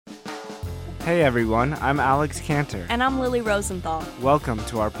Hey everyone, I'm Alex Cantor. And I'm Lily Rosenthal. Welcome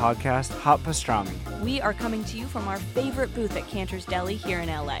to our podcast, Hot Pastrami. We are coming to you from our favorite booth at Cantor's Deli here in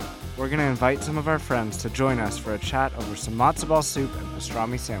LA. We're going to invite some of our friends to join us for a chat over some matzo ball soup and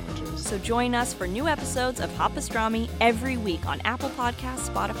pastrami sandwiches. So join us for new episodes of Hot Pastrami every week on Apple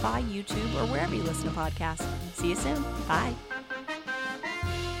Podcasts, Spotify, YouTube, or wherever you listen to podcasts. See you soon. Bye.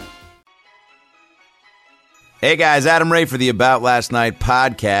 Hey guys, Adam Ray for the About Last Night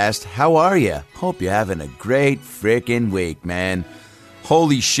podcast. How are you? Hope you're having a great freaking week, man.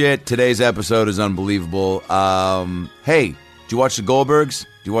 Holy shit, today's episode is unbelievable. Hey, did you watch The Goldbergs?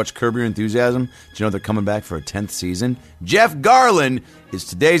 Did you watch Curb Your Enthusiasm? Did you know they're coming back for a 10th season? Jeff Garlin is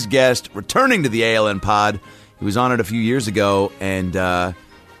today's guest, returning to the ALN pod. He was on it a few years ago, and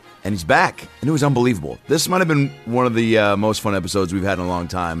he's back, and it was unbelievable. This might have been one of the most fun episodes we've had in a long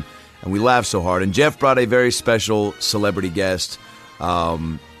time. And we laughed so hard. And Jeff brought a very special celebrity guest,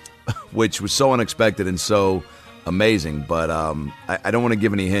 which was so unexpected and so amazing. But I don't want to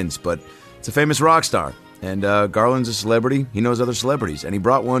give any hints, but it's a famous rock star. And Garland's a celebrity. He knows other celebrities. And he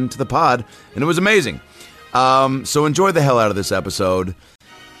brought one to the pod, and it was amazing. So enjoy the hell out of this episode.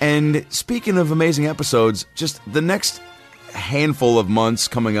 And speaking of amazing episodes, just the next handful of months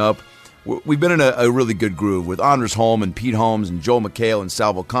coming up, we've been in a really good groove with Anders Holm and Pete Holmes and Joel McHale and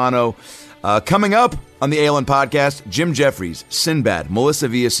Sal Vulcano. Coming up on the ALN podcast, Jim Jeffries, Sinbad, Melissa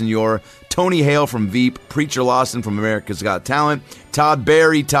Villasenor, Tony Hale from Veep, Preacher Lawson from America's Got Talent, Todd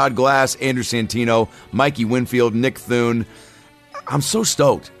Barry, Todd Glass, Andrew Santino, Mikey Winfield, Nick Thune. I'm so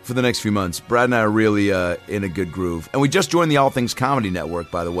stoked for the next few months. Brad and I are really in a good groove. And we just joined the All Things Comedy Network,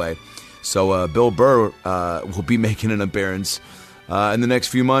 by the way. So Bill Burr will be making an appearance in the next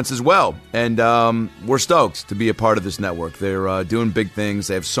few months as well. And we're stoked to be a part of this network. They're doing big things.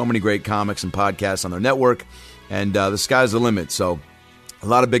 They have so many great comics and podcasts on their network. And the sky's the limit. So a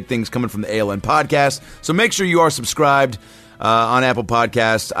lot of big things coming from the ALN podcast. So make sure you are subscribed on Apple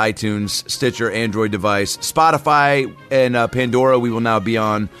Podcasts, iTunes, Stitcher, Android device, Spotify, and Pandora. We will now be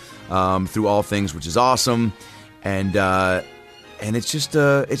on through All Things, which is awesome. And it's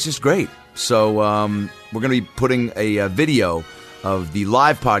just great. So we're going to be putting a video of the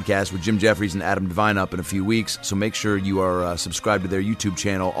live podcast with Jim Jeffries and Adam Devine up in a few weeks. So make sure you are subscribed to their YouTube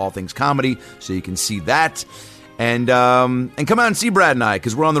channel, All Things Comedy, so you can see that. And come out and see Brad and I,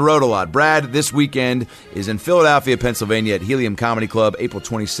 because we're on the road a lot. Brad, this weekend, is in Philadelphia, Pennsylvania at Helium Comedy Club, April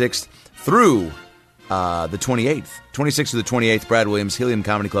 26th through the 28th. 26th to the 28th, Brad Williams, Helium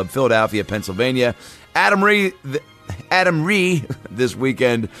Comedy Club, Philadelphia, Pennsylvania. Adam Ree, this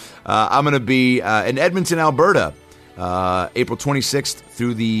weekend, I'm going to be in Edmonton, Alberta, April 26th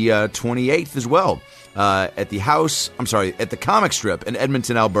through the 28th as well, at the Comic Strip in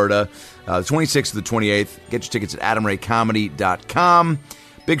Edmonton, Alberta, the 26th to the 28th. Get your tickets at adamraycomedy.com.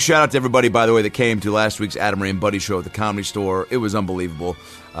 Big shout out to everybody, by the way, that came to last week's Adam Ray and Buddy show at the Comedy Store. It was unbelievable.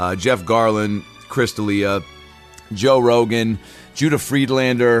 Jeff Garlin, Chris D'Elia, Joe Rogan, Judah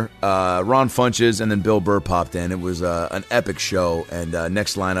Friedlander, Ron Funches, and then Bill Burr popped in. It was an epic show, and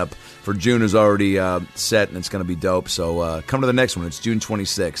next lineup for June is already set, and it's going to be dope. So come to the next one. It's June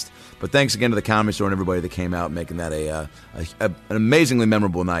 26th. But thanks again to the Comedy Store and everybody that came out, making that an amazingly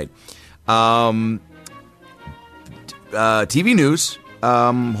memorable night. TV news.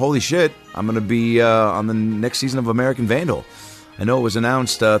 Holy shit. I'm going to be on the next season of American Vandal. I know it was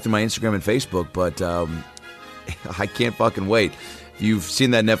announced through my Instagram and Facebook, but I can't fucking wait. If you've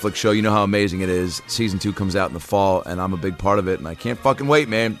seen that Netflix show, you know how amazing it is. Season 2 comes out in the fall, and I'm a big part of it, and I can't fucking wait,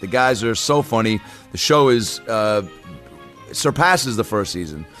 man. The guys are so funny. The show surpasses the first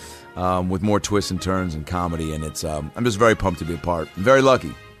season with more twists and turns and comedy, and it's I'm just very pumped to be a part. I'm very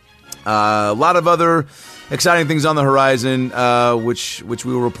lucky. A lot of other exciting things on the horizon, which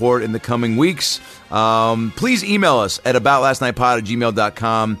we will report in the coming weeks. Please email us at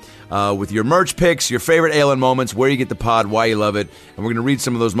aboutlastnightpod@gmail.com with your merch picks, your favorite ALN moments, where you get the pod, why you love it, and we're going to read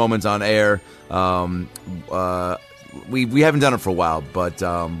some of those moments on air. We haven't done it for a while, but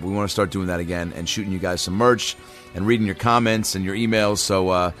we want to start doing that again and shooting you guys some merch and reading your comments and your emails. So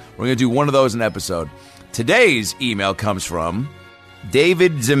we're going to do one of those an episode. Today's email comes from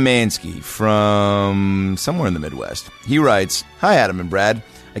David Zemansky from somewhere in the Midwest. He writes, "Hi, Adam and Brad.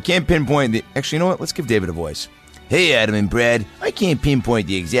 I can't pinpoint the... Actually, you know what? Let's give David a voice. Hey, Adam and Brad. I can't pinpoint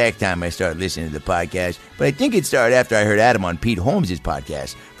the exact time I started listening to the podcast, but I think it started after I heard Adam on Pete Holmes'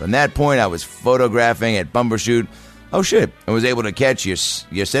 podcast. From that point, I was photographing at Bumbershoot. Oh, shit. I was able to catch your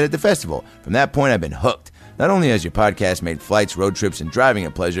set at the festival. From that point, I've been hooked. Not only has your podcast made flights, road trips, and driving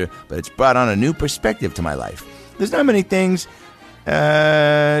a pleasure, but it's brought on a new perspective to my life. There's not many things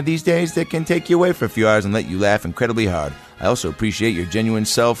these days that can take you away for a few hours and let you laugh incredibly hard. I also appreciate your genuine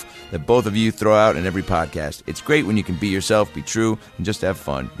self that both of you throw out in every podcast. It's great when you can be yourself, be true, and just have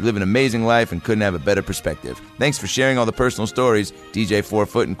fun. You live an amazing life and couldn't have a better perspective. Thanks for sharing all the personal stories, DJ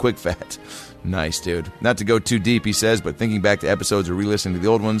 4-Foot and Quick Fat. Nice, dude. Not to go too deep, he says, but thinking back to episodes or re-listening to the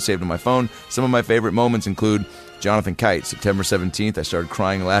old ones saved on my phone, some of my favorite moments include Jonathan Kite, September 17th. I started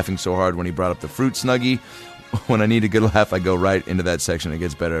crying and laughing so hard when he brought up the fruit Snuggie. When I need a good laugh, I go right into that section. It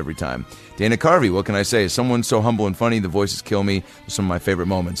gets better every time. Dana Carvey, what can I say? Someone so humble and funny, the voices kill me. They're some of my favorite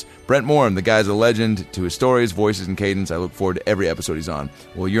moments. Brent Morin, the guy's a legend. To his stories, voices, and cadence, I look forward to every episode he's on.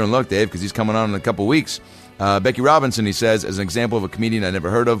 Well, you're in luck, Dave, because he's coming on in a couple weeks. Becky Robinson, he says, as an example of a comedian I never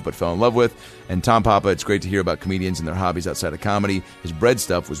heard of but fell in love with. And Tom Papa, it's great to hear about comedians and their hobbies outside of comedy. His bread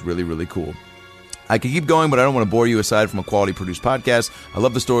stuff was really, really cool. I could keep going, but I don't want to bore you. Aside from a quality-produced podcast, I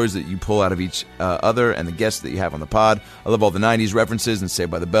love the stories that you pull out of each other and the guests that you have on the pod. I love all the 90s references and Saved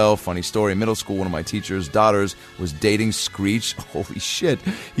by the Bell. Funny story, in middle school, one of my teacher's daughters was dating Screech. Holy shit.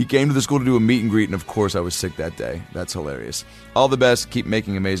 He came to the school to do a meet and greet, and of course I was sick that day. That's hilarious. All the best. Keep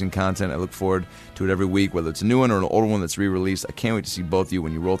making amazing content. I look forward to it every week, whether it's a new one or an older one that's re-released. I can't wait to see both of you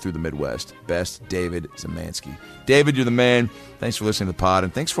when you roll through the Midwest. Best, David Zemansky. David, you're the man. Thanks for listening to the pod,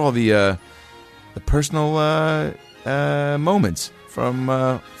 and thanks for all the personal moments from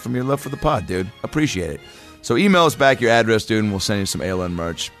your love for the pod, dude. Appreciate it. So email us back your address, dude, and we'll send you some ALN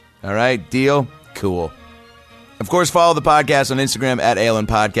merch. All right? Deal? Cool. Of course, follow the podcast on Instagram at ALN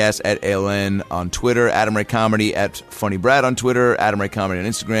Podcast, at ALN on Twitter, Adam Ray Comedy, at Funny Brad on Twitter, Adam Ray Comedy on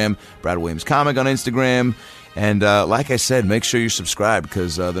Instagram, Brad Williams Comic on Instagram. And like I said, make sure you're subscribed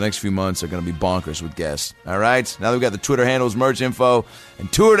because the next few months are going to be bonkers with guests. All right? Now that we've got the Twitter handles, merch info, and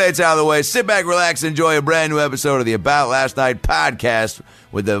tour dates out of the way, sit back, relax, and enjoy a brand new episode of the About Last Night podcast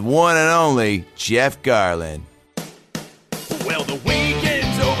with the one and only Jeff Garlin. Well, the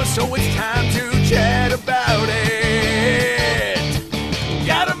weekend's over, so it's time to chat about it.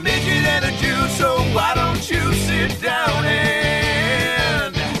 Got a midget and a Jew, so why don't you sit down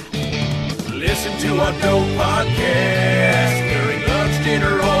and listen to our dope podcast during lunch,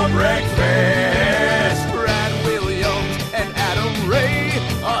 dinner, or breakfast. Brad Williams and Adam Ray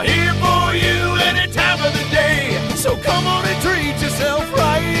are here for you any time of the day. So come on and treat yourself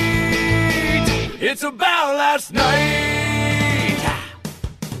right. It's About Last Night.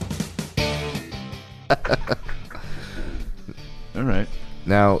 All right.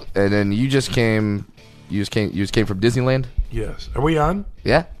 Now, and then you just came from Disneyland? Yes. Are we on?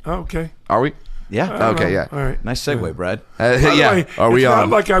 Yeah. Oh, okay. Are we? Yeah. Okay, yeah. All right. Nice segue, Brad. By the Yeah. way, Are we it's on? not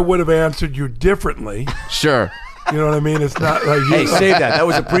like I would have answered you differently. Sure. You know what I mean? It's not like you. Hey, save that. That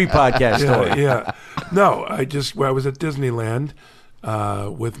was a pre-podcast story. Yeah. No, I was at Disneyland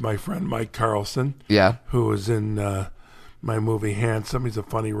with my friend Mike Carlson. Yeah. Who was in my movie Handsome. He's a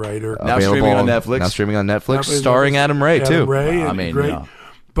funny writer. Now Available streaming on Netflix. Now streaming on Netflix, Now- starring Adam Ray, too. Ray, I and mean, great. yeah.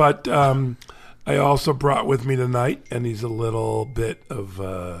 But I also brought with me tonight, and he's a little bit of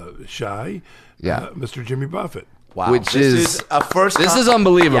shy. Yeah. Mr. Jimmy Buffett. Wow. Which this is- a first. This is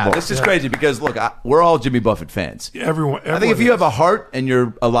unbelievable. Yeah, this is crazy because look, we're all Jimmy Buffett fans. Everyone I think if you have a heart and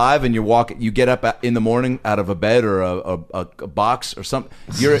you're alive and you get up in the morning out of a bed or a box or something,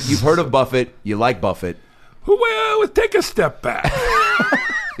 you've heard of Buffett, you like Buffett. Well, take a step back.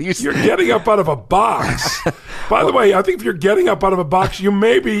 You're getting up out of a box. By the way, I think if you're getting up out of a box, you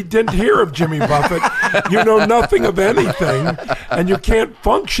maybe didn't hear of Jimmy Buffett. You know nothing of anything, and you can't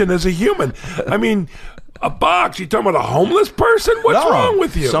function as a human. I mean, a box? You talking about a homeless person? What's wrong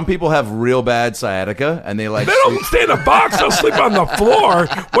with you? Some people have real bad sciatica and they like They don't stay in a box. They'll sleep on the floor.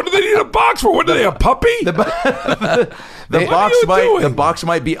 What do they need a box for? What are they, a puppy? The box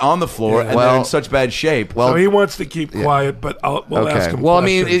might be on the floor and they're in such bad shape. So he wants to keep quiet, but we'll ask him Well, I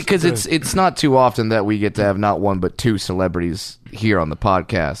mean, questions. because it's not too often that we get to have not one but two celebrities here on the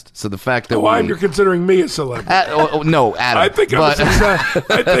podcast. So the fact that you're considering me a celebrity. No, Adam. I think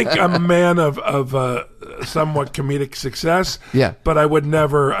I'm a man of somewhat comedic success. Yeah. But I would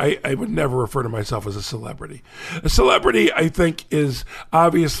never refer to myself as a celebrity. A celebrity, I think, is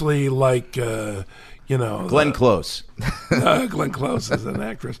obviously like Glenn Close. Glenn Close is an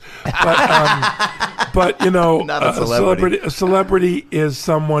actress, but Not a celebrity. A celebrity is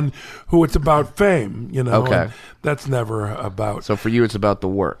someone who it's about fame. Okay. and that's never about. So for you, it's about the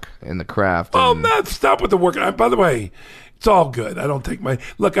work and the craft. Oh, and- not stop with the work. By the way, it's all good. I don't take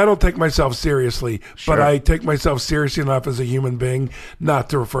myself seriously, but I take myself seriously enough as a human being not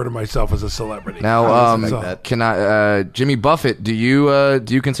to refer to myself as a celebrity. Now, So- can I, Jimmy Buffett? Do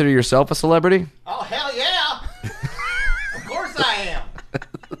you consider yourself a celebrity? Oh, hell yeah. Of course I am.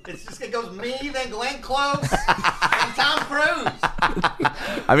 It's just, it goes me, then Glenn Close, and Tom Cruise.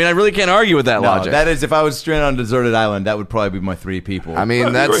 I mean, I really can't argue with that No, logic. that is, if I was stranded on a deserted island, that would probably be my 3 people. I mean,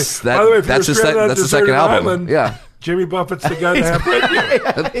 By the way, that's if you're stranded on a the second deserted album. island, Yeah. Jimmy Buffett's the guy to have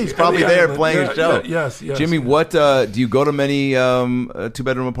with you. He's probably Yeah, there yeah, playing a show. Yes. Jimmy, what do you go to many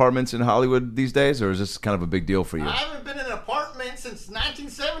 2-bedroom apartments in Hollywood these days, or is this kind of a big deal for you? I haven't been in an apartment since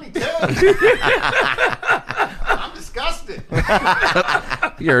 1972. I'm disgusted.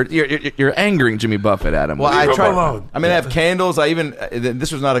 You're angering Jimmy Buffett, Adam. Well, Leave I him try. alone. I mean, I have candles. I even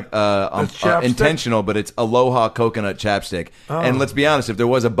this was not chapstick? intentional, but it's Aloha coconut chapstick. And let's be honest, if there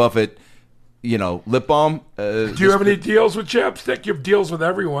was a Buffett, lip balm. Do you have any deals with chapstick? You have deals with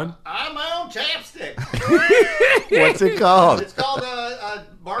everyone. I have my own chapstick. What's it called? It's called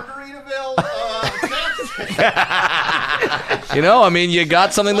Margaritaville chapstick. I mean, you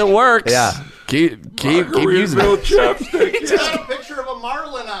got something that works. Yeah. Keep using Margaritaville it. chapstick. It's got a picture of a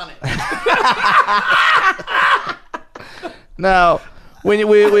marlin on it. Now, when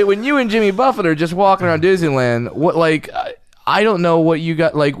you and Jimmy Buffett are just walking around Disneyland, what I don't know what you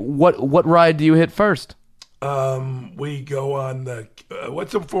got. Like, what ride do you hit first? We go on the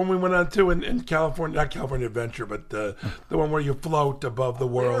what's the one we went on to in California? Not California Adventure, but the one where you float above the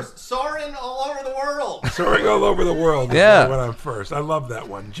We're world. soaring all over the world. Soaring all over the world. Yeah. I went on first. I love that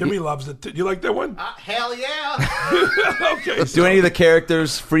one. Jimmy loves it. Do you like that one? Hell yeah. Okay. Do any of the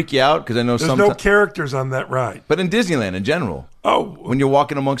characters freak you out? Because I know There's some. no characters on that ride. But in Disneyland in general, Oh, when you're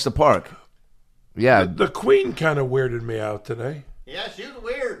walking amongst the park, Yeah. the Queen kind of weirded me out today. Yeah, she was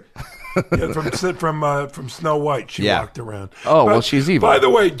weird. Yeah, from Snow White, she Yeah. walked around. Oh, well, she's evil. By the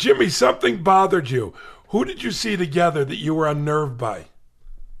way, Jimmy, something bothered you. Who did you see together that you were unnerved by?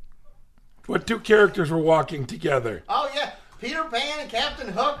 What 2 characters were walking together? Oh, yeah. Peter Pan and Captain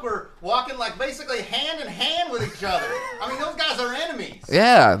Hook were walking like basically hand in hand with each other. I mean, those guys are enemies.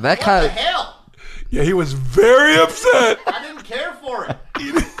 Yeah, that What kind the of. hell? Yeah, he was very upset. I didn't care for it.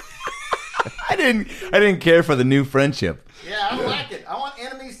 I didn't care for the new friendship. Yeah, I don't like it. I want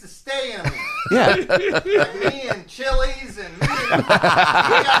enemies to stay enemies. Yeah. Like me and Chili's and me and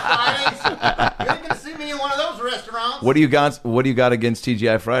TGI Fridays. You ain't gonna see me in one of those restaurants. What do you got against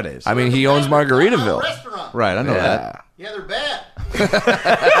TGI Fridays? I mean, he owns Margaritaville. Restaurant. Right, I know that. Yeah, they're bad.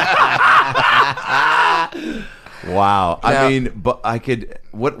 Wow. Now- I mean, but I could.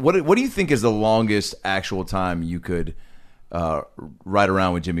 What do you think is the longest actual time you could ride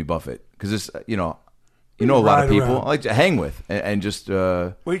around with Jimmy Buffett? Because this, a lot Ride of people around. I like to hang with and just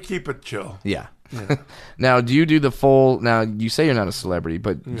We keep it chill. yeah. Now, do you do the full? Now, you say you're not a celebrity,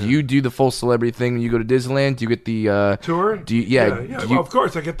 but do you do the full celebrity thing when you go to Disneyland? Do you get the Tour? Do you? Yeah. do Well, you- of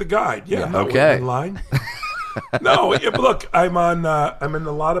course, I get the guide. Yeah, I'm not okay. waiting in line. No, yeah, but look, I'm in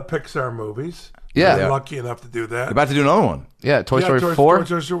a lot of Pixar movies. Yeah. I'm lucky enough to do that. About to do another one. yeah, Toy Story 4.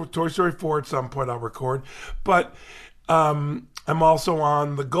 Toy Story 4 at some point I'll record. But I'm also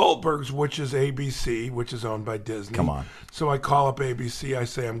on The Goldbergs, which is ABC, which is owned by Disney. Come on. So I call up ABC. I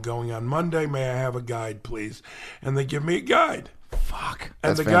say, I'm going on Monday. May I have a guide, please? And they give me a guide. Fuck.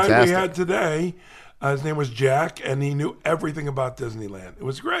 And That's the guy we fantastic. had today, his name was Jack, and he knew everything about Disneyland. It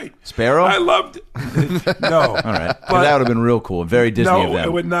was great. Sparrow? I loved it. No. All right. 'Cause But- that would have been real cool. Very Disney of No, them.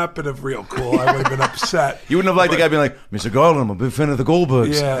 it would not have been real cool. I would have been upset. You wouldn't have liked the guy being like, Mr. Garland, I'm a big fan of the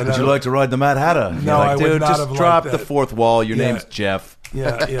Goldbergs. Yeah, Would you no. like to ride the Mad Hatter? You're No, like, I would dude, not just have liked drop the that. fourth wall. Your Yeah. name's Jeff.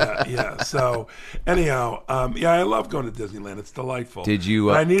 Yeah. So, anyhow, I love going to Disneyland. It's delightful. Did you,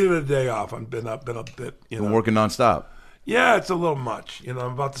 But I needed a day off. I've been a bit, Been working nonstop. Yeah, it's a little much. I'm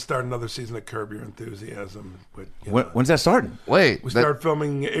about to start another season of Curb Your Enthusiasm. But When's that starting? Wait, we start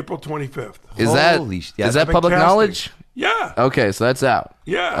filming April 25th. is that Holy sh- yeah, is that I've been public casting. knowledge? Yeah. Okay, so that's out.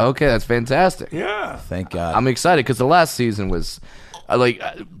 Yeah. Okay, that's fantastic. Yeah. Thank God. I'm excited because the last season was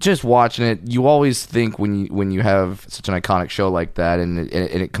just watching it. You always think when you have such an iconic show like that, and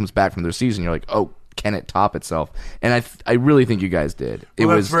it comes back from their season, you're like, oh, can it top itself? And I really think you guys did. It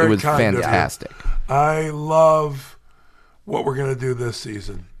Well, was that's very it was kind of you. fantastic. I love what we're going to do this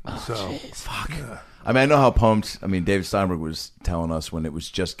season. I mean, I know how pumped. I mean, David Steinberg was telling us when it was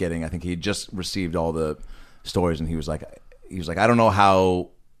just getting. I think he had just received all the stories, and he was like, I don't know how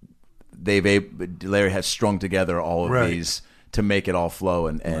Larry has strung together all of Right. these to make it all flow,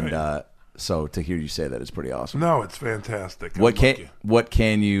 and Right. so to hear you say that is pretty awesome. No, it's fantastic. What I'm lucky.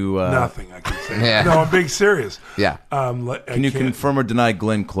 can you Nothing I can say. Yeah. No, I'm being serious. Yeah. Can you confirm or deny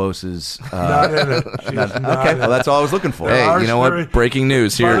Glenn Close's? Not in it. She's not Okay, in well, it. that's all I was looking for. Hey, are you know what? very- Breaking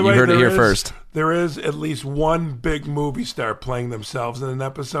news By here. the You way, heard it there here is- first. There is at least one big movie star playing themselves in an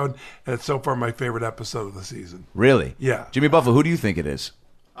episode, and it's so far my favorite episode of the season. Really? Yeah. Jimmy Buffett, who do you think it is?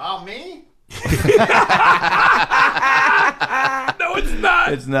 Oh, me? No, it's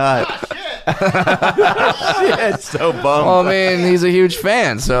not. It's not. Shit. Shit, so bummed. Well, I mean, he's a huge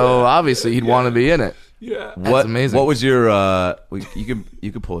fan, so obviously he'd want to be in it. Yeah. What amazing. What was your?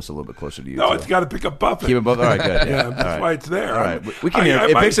 You could pull us a little bit closer to you. No, too. it's got to pick up Buffett. Keep it both. All right, good. Yeah, All that's right. why it's there. All right, we can hear.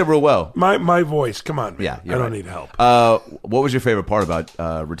 It picks up real well. My voice. Come on, man. Yeah, I you're don't right. need help. What was your favorite part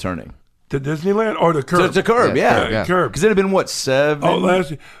about returning? To Disneyland or the Curb? To Curb, yeah. Curb. Because it had been what 7?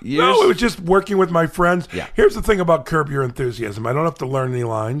 Last year. years? No, it was just working with my friends. Yeah. Here's the thing about Curb Your Enthusiasm. I don't have to learn any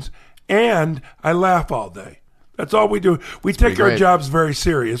lines, and I laugh all day. That's all we do. We take our great. jobs very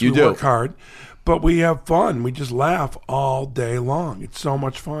serious. You we do. work hard, but we have fun. We just laugh all day long. It's so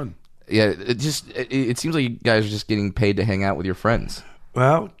much fun. Yeah, it seems like you guys are just getting paid to hang out with your friends.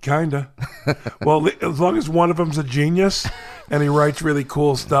 Well, kinda. Well, as long as one of them's a genius and he writes really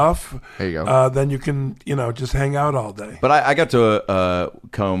cool stuff, There you go. then you can, just hang out all day. But I got to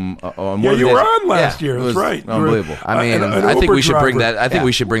come on. Yeah, one of you the were days- on last year. it That's was right. You were- Unbelievable. I mean, an I think Uber we should bring driver. that. I think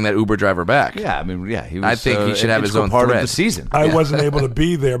we should bring that Uber driver back. Yeah, I mean, yeah. He was, I think he should an have his integral own part of thread. the season. I wasn't able to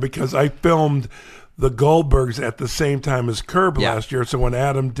be there because I filmed the Goldbergs at the same time as Curb Yeah. last year. So when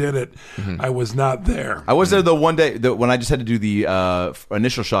Adam did it, I was not there. I was there the one day when I just had to do the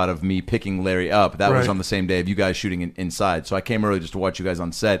initial shot of me picking Larry up. That was Right. on the same day of you guys shooting inside. So I came early just to watch you guys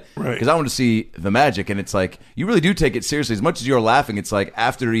on set Right. because I wanted to see the magic. And it's like you really do take it seriously. As much as you're laughing, it's like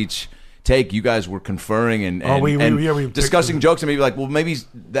after each take, you guys were conferring and we discussing picked- jokes and maybe like, well, maybe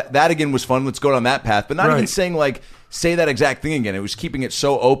that again was fun. Let's go down that path. But not even Right. saying like say that exact thing again. It was keeping it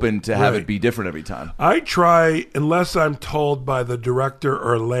so open to have Right. it be different every time. I try, unless I'm told by the director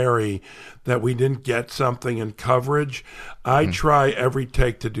or Larry that we didn't get something in coverage, I try every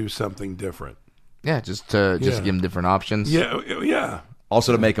take to do something different. Yeah, just to Yeah. give him different options. Yeah.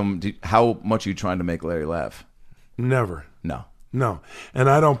 Also to make him. How much are you trying to make Larry laugh? Never. No. And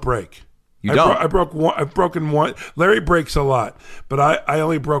I don't break. You don't? I broke one. I've broken one. Larry breaks a lot, but I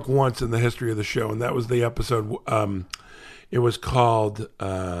only broke once in the history of the show, and that was the episode. It was called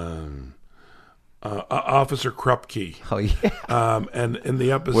Officer Krupke. Oh yeah. And in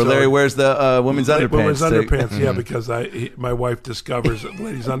the episode Where Larry wears the women's underpants. Women's underpants, to- yeah, because my wife discovers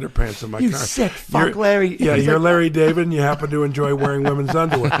ladies' underpants in my You car. sick fuck, You're- Larry. Yeah, He's you're like- Larry David, and you happen to enjoy wearing women's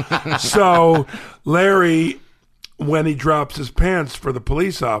underwear. So Larry, when he drops his pants for the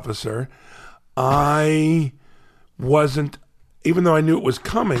police officer, I wasn't, even though I knew it was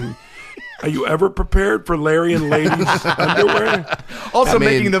coming. Are you ever prepared for Larry and ladies' underwear? Also I mean-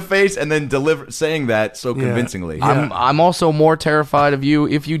 making the face and then saying that so convincingly. Yeah. I'm also more terrified of you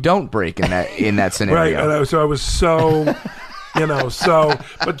if you don't break in that scenario. Right, and so I was so,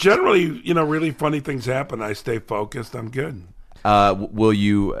 but generally, really funny things happen. I stay focused. I'm good. Will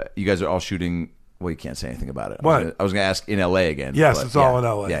you guys are all shooting. Well, you can't say anything about it. What? I was going to ask in L.A. again. Yes, but it's all in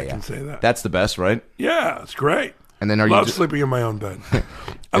yeah. LA. Yeah, I yeah. can say that. That's the best, right? Yeah, it's great. And then are you love just- sleeping in my own bed.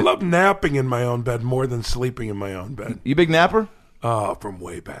 I love napping in my own bed more than sleeping in my own bed. You big napper? Oh, from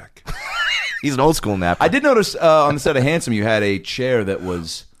way back. He's an old school napper. I did notice on the set of Handsome you had a chair that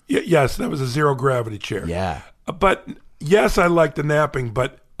was. Yes, that was a zero gravity chair. Yeah. But yes, I like the napping.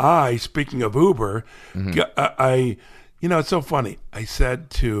 But speaking of Uber, I it's so funny. I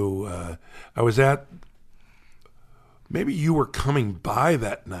said to, I was at. Maybe you were coming by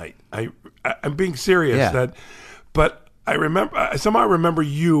that night. I'm being serious. Yeah. But I somehow remember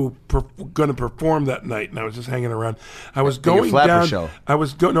you going to perform that night, and I was just hanging around. I was your going flapper down. show. I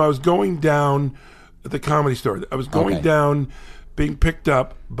was going down at the Comedy Store. I was going Okay. down, being picked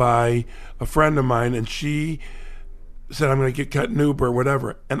up by a friend of mine, and she said, I'm going to get cut an Uber or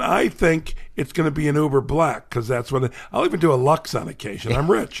whatever. And I think it's going to be an Uber Black because that's what I'll even do a Lux on occasion. I'm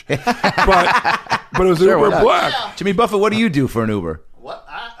rich. but it was Uber Black. Jimmy Buffett, what do you do for an Uber? What?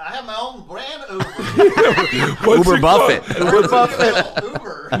 I have my own brand Uber. What's Uber it Buffett. called? Uber Buffett.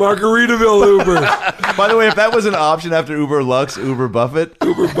 Uber. Margaritaville Uber. By the way, if that was an option after Uber Lux, Uber Buffett.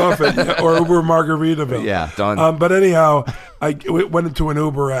 Uber Buffett, yeah, or Uber Margaritaville. Yeah. Done. But anyhow, I went into an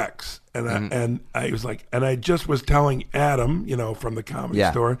Uber X, and I was like, and I just was telling Adam, from the Comedy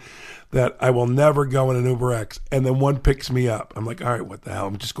Yeah. Store, that I will never go in an Uber X. And then one picks me up. I'm like, all right, what the hell?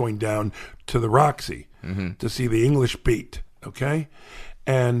 I'm just going down to the Roxy to see the English Beat, okay?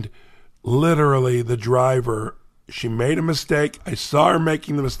 And literally the driver, she made a mistake. I saw her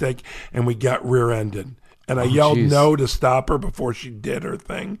making the mistake, and we got rear-ended. And I yelled geez. no to stop her before she did her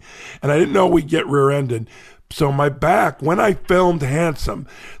thing. And I didn't know we'd get rear-ended. So my back, when I filmed Handsome,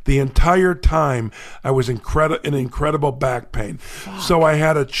 the entire time I was in incredible back pain. So I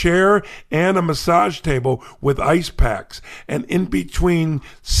had a chair and a massage table with ice packs. And in between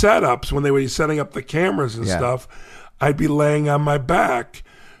setups, when they were setting up the cameras and Yeah. stuff, I'd be laying on my back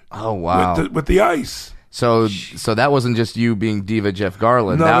Oh wow. with the ice. So that wasn't just you being diva Jeff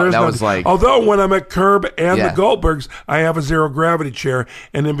Garland. No, that there's no- was like, Although when I'm at Curb and Yeah. the Goldbergs, I have a zero gravity chair,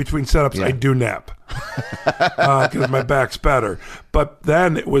 and in between setups, I do nap because my back's better. But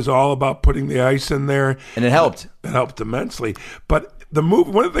then it was all about putting the ice in there, And it helped. It helped immensely. But the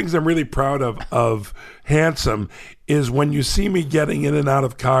movie, one of the things I'm really proud of Handsome is when you see me getting in and out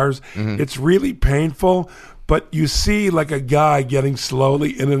of cars, it's really painful. But you see like a guy getting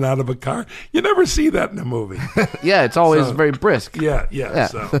slowly in and out of a car. You never see that in a movie. yeah, it's always very brisk. Yeah.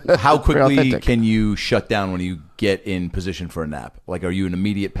 So How quickly authentic. can you shut down when you get in position for a nap? Like, are you an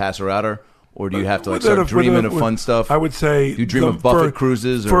immediate passer-outer? Or do you have to like start dreaming of fun stuff? I would say. Do you dream of Buffett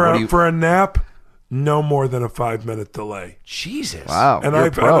cruises? Or for what a, do you... for a nap, no more than a 5-minute delay. Jesus. Wow, And you're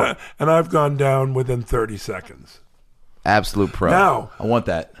a pro. I've gone down within 30 seconds. Absolute pro. Now, I want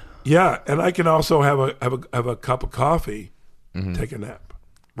that. yeah, and I can also have a cup of coffee, take a nap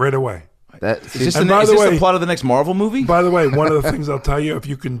right away. Is this, And the, by is the this way- the plot of the next Marvel movie? By the way, one of the things I'll tell you, if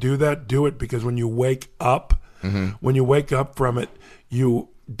you can do that, do it, because when you wake up, when you wake up from it, you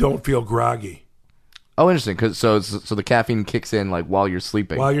don't feel groggy. Oh, interesting. Cause so the caffeine kicks in like while you're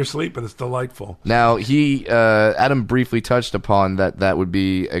sleeping. While you're sleeping, it's delightful. Now Adam briefly touched upon that would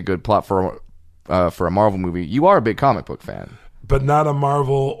be a good plot for a Marvel movie. You are a big comic book fan. But not a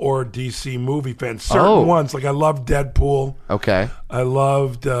Marvel or DC movie fan. Certain ones, like I loved Deadpool. Okay. I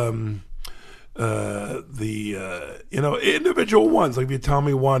loved individual ones. Like if you tell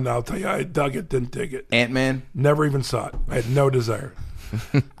me one, I'll tell you I dug it, didn't dig it. Ant-Man? Never even saw it. I had no desire.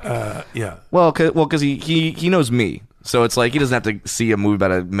 Yeah. Well, because he knows me, so it's like he doesn't have to see a movie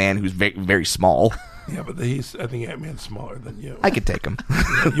about a man who's very, very small. Yeah, but I think Ant-Man's smaller than you. I could take him.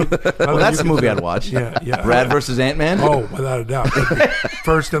 Well, that's the movie I'd watch. Yeah. Brad versus Ant-Man? Oh, without a doubt.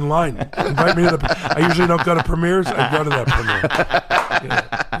 First in line. Invite me to I usually don't go to premieres. I go to that premiere.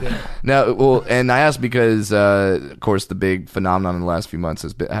 Yeah. Now, well, and I asked because, of course, the big phenomenon in the last few months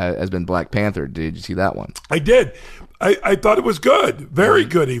has been Black Panther. Did you see that one? I did. I thought it was good. Very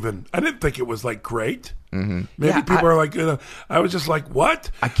good, even. I didn't think it was, like, great. Mm-hmm. Maybe people are like, I was just like,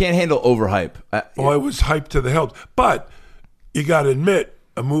 what? I can't handle overhype. Well, it was hyped to the hilt. But you got to admit,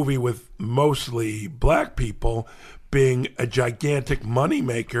 a movie with mostly black people being a gigantic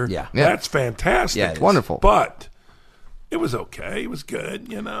moneymaker, Yeah. that's fantastic. Yeah, it is. Wonderful. But it was okay. It was good,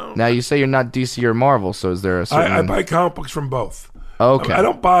 Now, you say you're not DC or Marvel, so is there a certain... I buy comic books from both. Okay.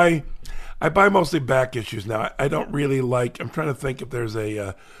 I buy mostly back issues now. I don't really like, I'm trying to think if there's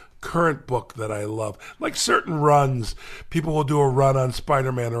a current book that I love. Like certain runs, people will do a run on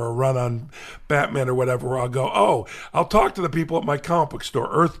Spider-Man or a run on Batman or whatever, where I'll go, I'll talk to the people at my comic book store,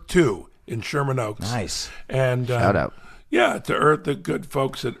 Earth 2 in Sherman Oaks. Nice. And Shout out. Yeah, to Earth, the good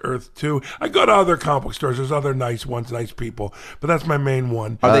folks at Earth 2. I go to other comic book stores. There's other nice ones, nice people. But that's my main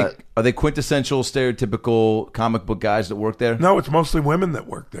one. Are they quintessential, stereotypical comic book guys that work there? No, it's mostly women that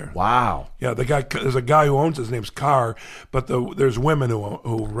work there. Wow. Yeah, there's a guy who owns it, his name's Carr, but there's women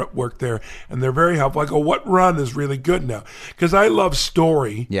who work there, and they're very helpful. I go, what run is really good now? Because I love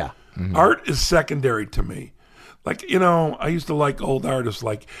story. Yeah. Art is secondary to me. Like, I used to like old artists.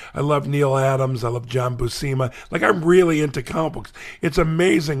 Like, I love Neil Adams. I love John Buscema. Like, I'm really into comic books. It's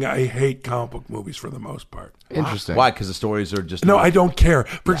amazing I hate comic book movies for the most part. Interesting. Why? Because the stories are just... No, I don't care.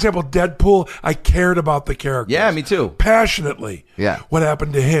 For example, Deadpool, I cared about the characters. Yeah, me too. Passionately. Yeah. What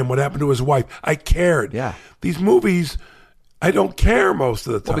happened to him? What happened to his wife? I cared. Yeah. These movies, I don't care most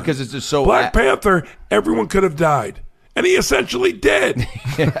of the time. Well, because it's just so... Black Panther, everyone could have died. And he essentially did.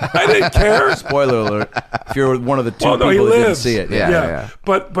 I didn't care. Spoiler alert. If you're one of the two Oh, no, he people that didn't lives. see it. Yeah.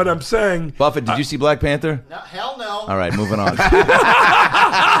 But I'm saying... Buffett, did you see Black Panther? No, hell no. All right, moving on.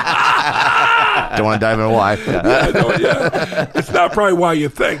 Don't want to dive into why. I know, yeah. It's not probably why you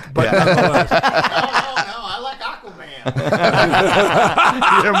think, but nonetheless. No, I like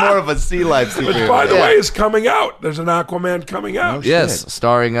Aquaman. You're more of a sea life Which, superhero. by the way, is coming out. There's an Aquaman coming out. Yes,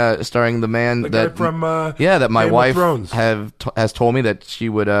 starring the man The guy that from that my Game of wife Thrones. has told me that she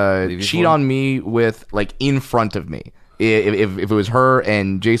would you cheat for? on me with like in front of me. If it was her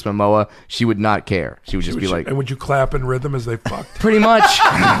and Jason Momoa, she would not care. She would just be like, And would you clap in rhythm as they fucked? pretty much.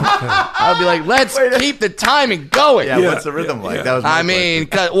 I'd be like, let's keep the timing going. Yeah, what's the rhythm like? That was my I mean,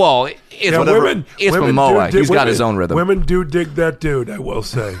 well, it's Yeah, whatever. women Momoa. do He's got women- his own rhythm. Women do dig that dude, I will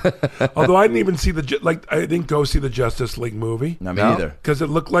say. Although I didn't even see I didn't go see the Justice League movie Not me either. because it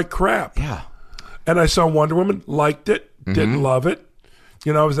looked like crap. Yeah. And I saw Wonder Woman, liked it, didn't love it.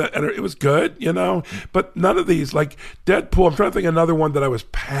 And it was good, But none of these, like Deadpool, I'm trying to think of another one that I was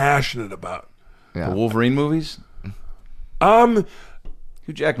passionate about. Yeah. The Wolverine movies? Hugh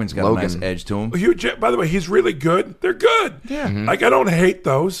Hugh Jackman's got Logan. a nice edge to him. By the way, he's really good. They're good. Yeah. Like, I don't hate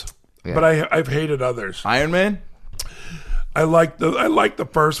those. Yeah. but I've hated others. Iron Man? I like the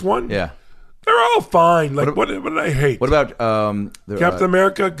first one. Yeah. They're all fine. Like what did I hate? What about Captain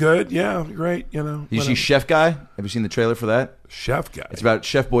America? Good. Yeah, great. You know. you see whatever. Chef Guy? Have you seen the trailer for that? Chef Guy? It's about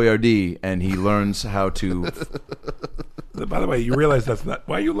Chef Boyardee, and he learns how to. By the way, you realize that's not.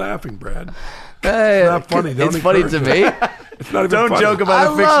 Why are you laughing, Brad? Hey, It's not funny. Don't It's funny encourage to it. me. It's not even Don't funny. joke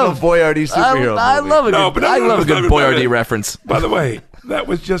about a fictional Boyardee superhero I movie. love a No, good, but I love a it's good not Boyardee even- reference. By the way, that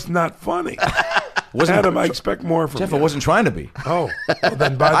was just not funny. Adam, I expect more from Jeff, you. I wasn't trying to be. Oh, well,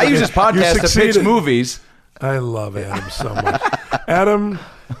 then by the I way, use this podcast you to pitch succeeded. movies. I love Adam so much. Adam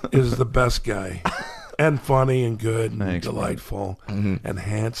is the best guy, and funny and good and Thanks, man. delightful and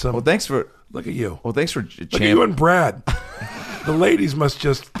handsome. Well, thanks for Look at you. champ. Look at you and Brad. The ladies must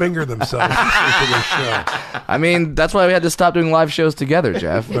just finger themselves listening to this show. I mean, that's why we had to stop doing live shows together,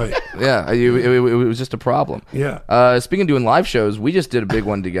 Jeff. Right. Yeah, it was just a problem. Yeah. Speaking of doing live shows, we just did a big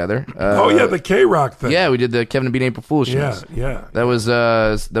one together. Oh yeah, the K-Rock thing. Yeah, we did the Kevin and Bean April Fool's Yeah, shows. yeah. That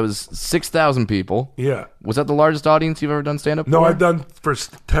was 6,000 people. Yeah. Was that the largest audience you've ever done stand up? No, for? I've done for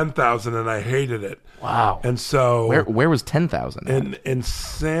 10,000 and I hated it. Wow. And so Where was 10,000? in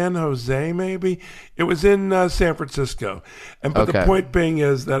San Jose, maybe it was in San Francisco, but the Okay. point being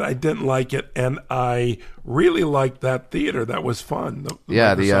is that I didn't like it, and I really liked that theater. That was fun. The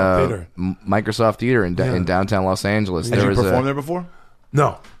Yeah, Microsoft the theater. Microsoft Theater in Yeah. downtown Los Angeles. Did There you was perform there before?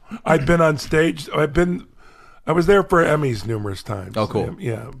 No, I've been on stage. I was there for Emmys numerous times. Oh, cool.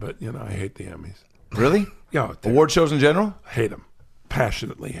 Yeah, but I hate the Emmys. Really? Yeah, Award shows in general? I hate them.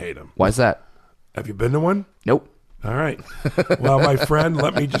 Passionately hate them. Why's that? Have you been to one? Nope. All right. Well, my friend,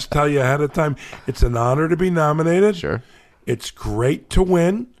 let me just tell you ahead of time, it's an honor to be nominated. Sure. It's great to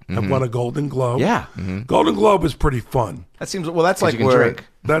win. I've won a Golden Globe. Yeah. Golden Globe is pretty fun. That seems well. That's like you can where drink.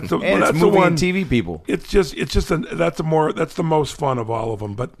 That's the, and that's it's the movie one. and TV people. That's the most fun of all of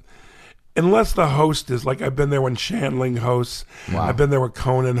them. But unless the host is like, I've been there when Shandling hosts. Wow. I've been there when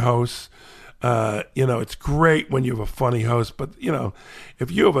Conan hosts. It's great when you have a funny host. But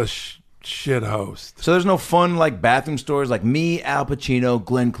if you have a shit host. So there's no fun like bathroom stories like me, Al Pacino,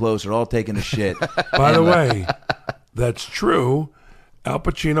 Glenn Close are all taking a shit. By the way, that's true. Al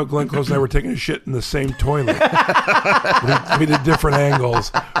Pacino, Glenn Close, and I were taking a shit in the same toilet. we did different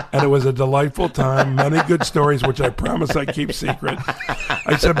angles, and it was a delightful time. Many good stories, which I promise I keep secret.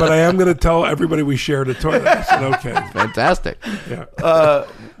 I said, but I am going to tell everybody we shared a toilet. I said, okay. Fantastic. Yeah.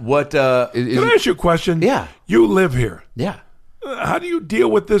 What? Can I ask you a question? Yeah. You live here. Yeah. How do you deal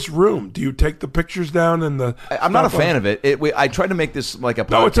with this room? Do you take the pictures down and the? I'm not a fan of it. I tried to make this like a podcast.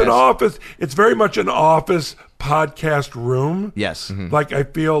 No, it's an office. It's very much an office podcast room. Yes. Like I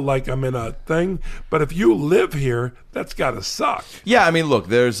feel like I'm in a thing. But if you live here, that's got to suck. Yeah. I mean, look.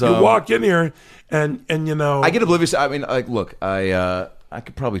 There's. You walk in here and I get oblivious. I mean, like, look. I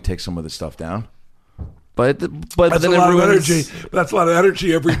could probably take some of this stuff down. But that's then a it lot of ruins- energy. That's a lot of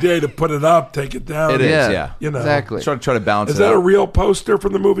energy every day to put it up, take it down. It is. Yeah. exactly. Try to balance Is it that out. a real poster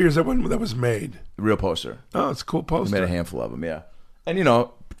from the movie, or is that one that was made? Real poster? Oh, it's a cool I poster. made a handful of them. Yeah. And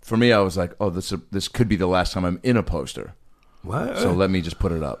for me, I was like, oh, this could be the last time I'm in a poster. What? So let me just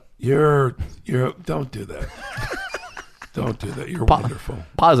put it up. You're. Don't do that. Don't do that. You're wonderful.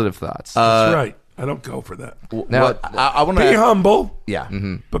 Positive thoughts. That's right. I don't go for that. Now- What I want Be to. humble, Yeah.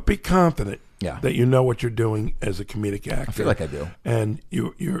 but be confident. Yeah. That you know what you're doing as a comedic actor. I feel like I do. And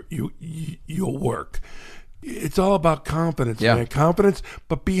you'll work. It's all about confidence, Yeah. man. Confidence,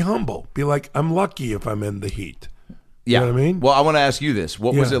 but be humble. Be like, I'm lucky if I'm in the heat. Yeah. You know what I mean? Well, I want to ask you this.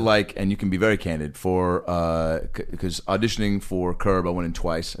 What was Yeah. it like, and you can be very candid, for because auditioning for Curb, I went in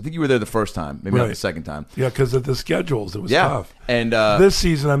twice. I think you were there the first time, maybe not Right. the second time. Yeah, because of the schedules. It was Yeah. tough. And This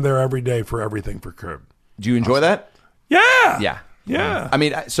season, I'm there every day for everything for Curb. do you enjoy that? Yeah. Yeah. Yeah. I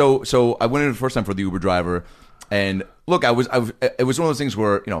mean, so I went in the first time for the Uber driver, and look, it was one of those things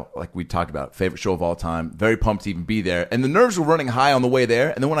where, like we talked about, favorite show of all time, very pumped to even be there, and the nerves were running high on the way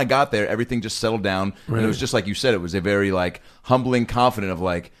there, and then when I got there, everything just settled down, and it was just like you said, it was a very like humbling, confident of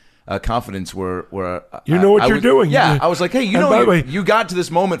like. Confidence where You know what I you're was- doing. Yeah, You- I was like, hey, And by the way- you got to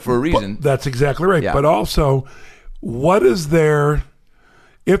this moment for a reason. That's exactly right. Yeah. But also, what is there,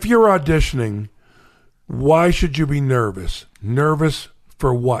 if you're auditioning, why should you be nervous? Nervous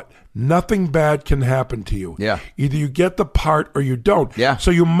for what? Nothing bad can happen to you. Yeah. Either you get the part or you don't. Yeah. So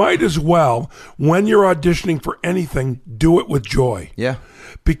you might as well, when you're auditioning for anything, do it with joy. Yeah.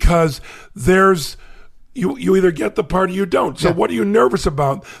 Because there's... You either get the part or you don't. So what are you nervous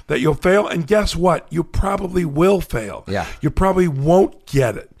about? That you'll fail? And guess what? You probably will fail. Yeah. You probably won't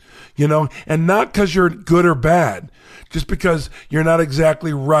get it. And not because you're good or bad, just because you're not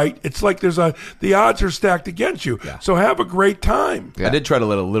exactly right. It's like the odds are stacked against you. Yeah. So have a great time. I did try to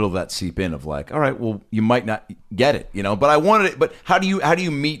let a little of that seep in of like, all right, well, you might not get it, but I wanted it. But how do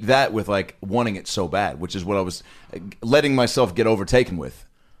you meet that with like wanting it so bad, which is what I was letting myself get overtaken with.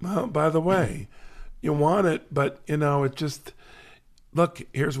 Well, by the way, you want it, but it just, look,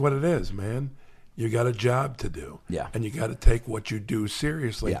 here's what it is, man. You got a job to do. Yeah. And you got to take what you do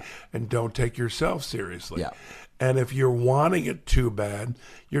seriously. Yeah. And don't take yourself seriously. Yeah. And if you're wanting it too bad,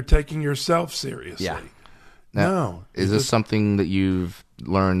 you're taking yourself seriously. Yeah. No. Is this something that you've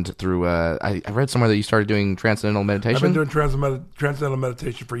learned through? I read somewhere that you started doing transcendental meditation. I've been doing transcendental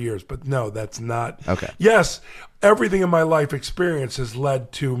meditation for years, but no, that's not. Okay. Yes, everything in my life experience has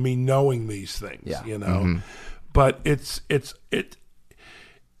led to me knowing these things. Yeah. But it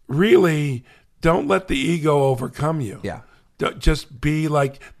really, don't let the ego overcome you. Yeah. Just be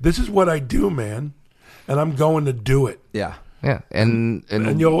like, this is what I do, man, and I'm going to do it. Yeah. Yeah, and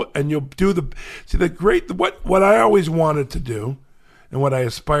you'll do what I always wanted to do, and what I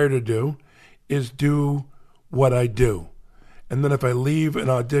aspire to do, is do what I do, and then if I leave an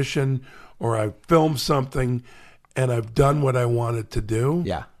audition or I film something, and I've done what I wanted to do,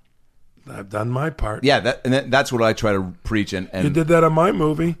 Yeah. I've done my part. Yeah. That's what I try to preach. And You did that on my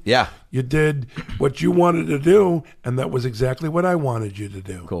movie. yeah. You did what you wanted to do, and that was exactly what I wanted you to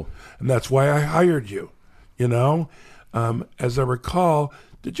do. Cool. And that's why I hired you. As I recall,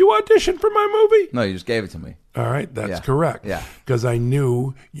 did you audition for my movie? No, you just gave it to me. All right, that's Yeah. correct. Yeah. Because I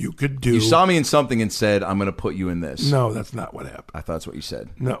knew you could do. You saw me in something and said, I'm going to put you in this. No, that's not what happened. I thought that's what you said.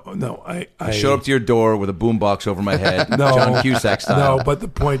 No, I showed up to your door with a boombox over my head, No, John Cusack style. No, but the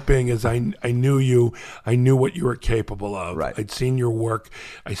point being is I knew you. I knew what you were capable of. Right. I'd seen your work.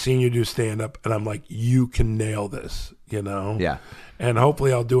 I seen you do stand-up, and I'm like, you can nail this, Yeah. And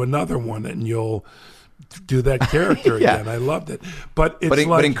hopefully I'll do another one, and you'll do that character Yeah. again. I loved it. But it's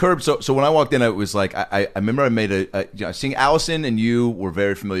But in Curb, so when I walked in, it was like I remember I made seeing Allison and you were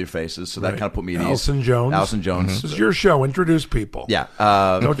very familiar faces, so that Right. kind of put me at ease. Allison Jones. Allison Jones. This is your show. Introduce people. Yeah.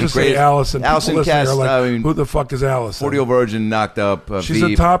 Don't just great- say Allison. People Allison listening cast. are like, I mean, who the fuck is Allison? 40-Year-Old Virgin, Knocked Up. She's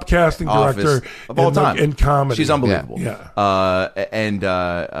Veep, a top casting Office, director of all time in comedy. She's unbelievable. Yeah.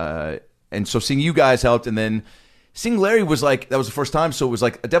 And so seeing you guys helped, and then seeing Larry was like that was the first time, so it was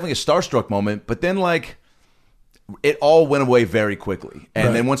like definitely a starstruck moment. But then like it all went away very quickly, and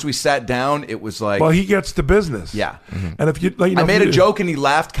Right. then once we sat down, it was like, Well, he gets to business. yeah. And if you, I made a joke and he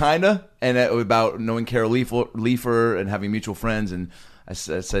laughed kinda, and about knowing Carol Leifer and having mutual friends, and I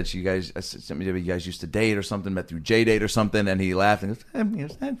said you guys used to date or something, met through J-Date or something, and he laughed and goes,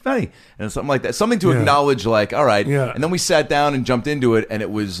 it's funny, and something like that, something to Yeah. acknowledge, like, all right, Yeah. and then we sat down and jumped into it, and it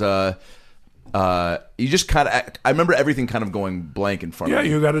was you just kind of, I remember everything kind of going blank in front Yeah, of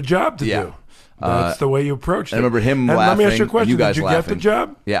me. you got a job to Yeah. do. That's the way you approached it. I remember him and laughing. Let me ask you a question. You guys Did you laughing. get the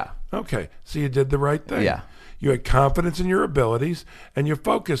job? Yeah. Okay. So you did the right thing. Yeah. You had confidence in your abilities, and you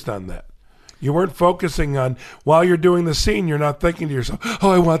focused on that. You weren't focusing on, while you're doing the scene, you're not thinking to yourself,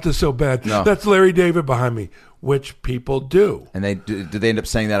 oh, I want this so bad. No. That's Larry David behind me, which people do. And do they end up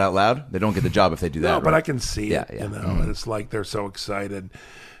saying that out loud? They don't get the job if they do that. No, but right? I can see Yeah, it, yeah. and it's like they're so excited,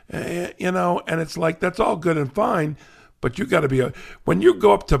 and it's like that's all good and fine, but you got to be when you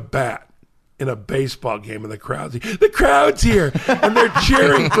go up to bat in a baseball game and the crowd's here and they're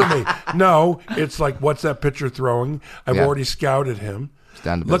cheering for me. No, it's like, what's that pitcher throwing? I've Yeah. already scouted him.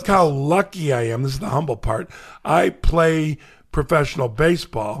 down to Look business. how lucky I am. This is the humble part. I play professional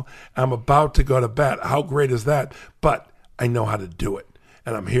baseball. I'm about to go to bat. How great is that? But I know how to do it,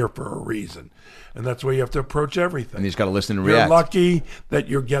 and I'm here for a reason. And that's where you have to approach everything. And you just got to listen and You're react. lucky that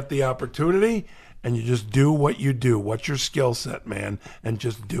you get the opportunity, and you just do what you do. What's your skill set, man? And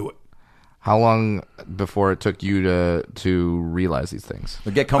just do it. How long before it took you to realize these things?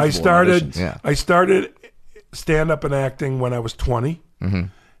 But get comfortable. I started. in auditions. Yeah. I started stand-up and acting when I was 20,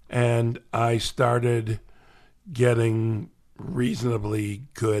 and I started getting reasonably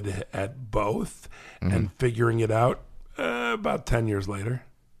good at both and figuring it out about 10 years later.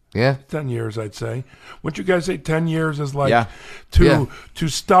 Yeah. 10 years, I'd say. Wouldn't you guys say 10 years is like Yeah. to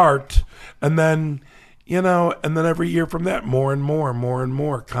start, and then, and then every year from that, more and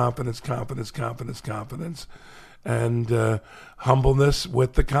more, confidence, and humbleness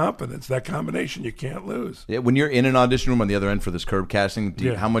with the confidence. That combination you can't lose. Yeah, when you're in an audition room on the other end for this Curb casting,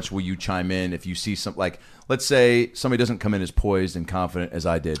 Yeah. how much will you chime in if you see let's say somebody doesn't come in as poised and confident as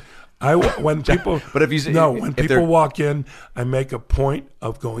I did? When people, But if you- no, when if they're- people walk in, I make a point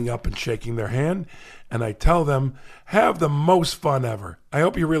of going up and shaking their hand, and I tell them, "Have the most fun ever. I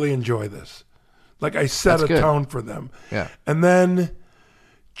hope you really enjoy this." Like I set That's a good. tone for them. Yeah. And then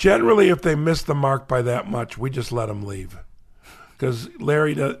Generally, if they miss the mark by that much, we just let them leave. Because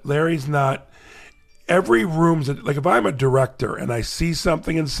Larry's not. Every room's like if I'm a director and I see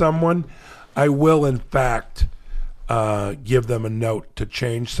something in someone, I will in fact give them a note to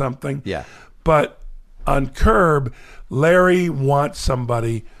change something. Yeah. But on Curb, Larry wants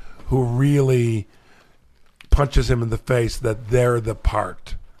somebody who really punches him in the face that they're the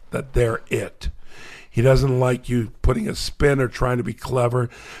part, that they're it. He doesn't like you putting a spin or trying to be clever.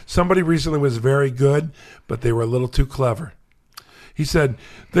 Somebody recently was very good, but they were a little too clever. He said,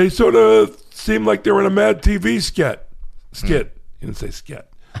 they sort of seemed like they were in a Mad TV skit. He didn't say skit.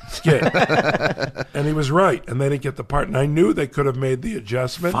 And he was right, and they didn't get the part. And I knew they could have made the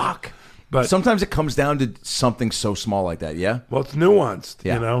adjustment. Fuck. But sometimes it comes down to something so small like that, yeah? well, it's nuanced,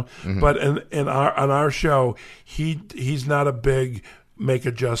 Yeah. you know. But on our show, he's not a big make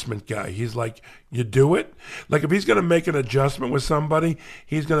adjustment guy. He's like, you do it. Like if he's going to make an adjustment with somebody,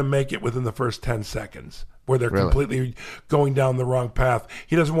 he's going to make it within the first 10 seconds where they're completely going down the wrong path.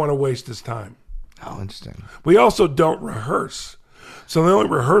 He doesn't want to waste his time. Oh, interesting. We also don't rehearse. So the only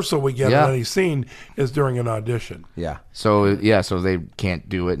rehearsal we get Yeah. in any scene is during an audition. Yeah. So so they can't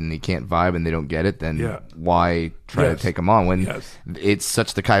do it and they can't vibe and they don't get it. Then Yeah. why try Yes. to take them on when Yes. it's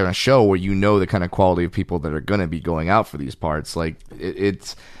such the kind of show where you know the kind of quality of people that are going to be going out for these parts? Like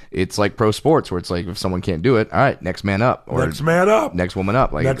it's like pro sports where it's like if someone can't do it, all right, next man up or Next man up. next woman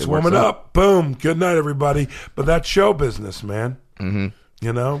up. Like Next it works woman out. up. Boom. Good night, everybody. But that's show business, man. Mm-hmm.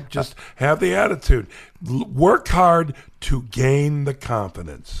 You know, just have the attitude. Work hard to gain the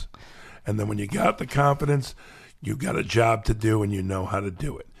confidence. And then when you got the confidence, you got a job to do and you know how to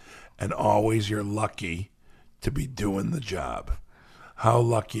do it. And always you're lucky to be doing the job. How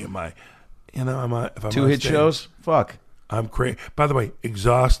lucky am I? You know, if I'm 2 on hit stage, shows? Fuck. I'm crazy. By the way,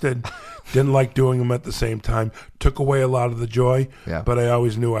 exhausted. Didn't like doing them at the same time. Took away a lot of the joy. Yeah. But I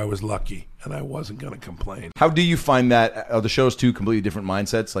always knew I was lucky, and I wasn't going to complain. How do you find that? Are the shows two completely different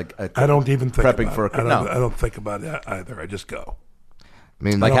mindsets? Like I don't even think prepping about for it. a I don't think about it either. I just go. I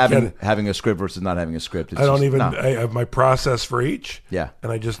mean, like I don't get having a script versus not having a script. It's I don't just- even. no. I have my process for each. Yeah.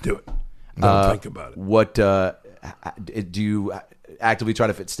 And I just do it. Don't think about it. What do you actively try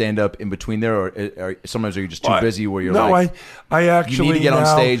to fit stand up in between there, or sometimes are you just too busy where you're like, I actually you need to get on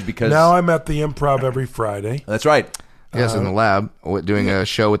now- stage because now I'm at the Improv every Friday. that's right. yes, in the lab doing a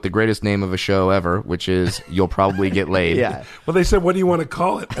show with the greatest name of a show ever, which is You'll Probably Get Laid. Yeah. Well, they said, "What do you want to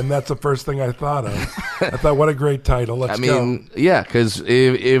call it?" And that's the first thing I thought of. I thought, "What a great title! Let's I go." mean, yeah, because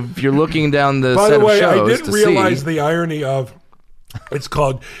if you're looking down the By set the way, of I shows didn't to realize see, the irony of it's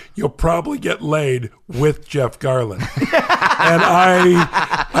called "You'll Probably Get Laid with Jeff Garland," and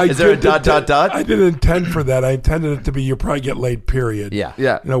I Is there a did dot? I didn't intend for that. I intended it to be "You'll Probably Get Laid." Period. Yeah.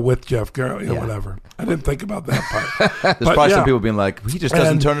 Yeah. You know, with Jeff Garland, Yeah. whatever. I didn't think about that part. There's probably some people being like, he just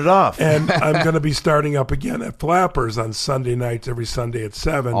doesn't turn it off. And I'm going to be starting up again at Flappers on Sunday nights, every Sunday at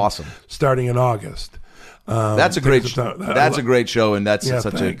 7. Awesome. Starting in August. That's a great. things are- That's a great show, and that's Yeah,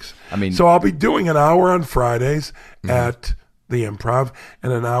 such thanks. a. I mean, so I'll be doing an hour on Fridays at the Improv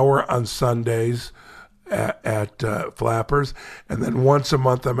and an hour on Sundays at Flappers, and then once a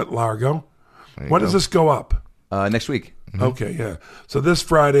month I'm at Largo. When does this go up? next week. Okay, yeah. So this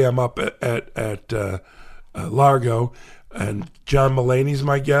Friday I'm up at Largo, and John Mulaney's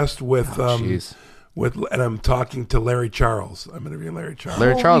my guest with jeez. and I'm talking to Larry Charles. I'm interviewing Larry Charles.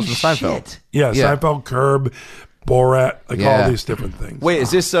 Larry Charles from Seinfeld. Yeah, Yeah. Seinfeld, Curb, Borat, like Yeah. all these different things. Wait,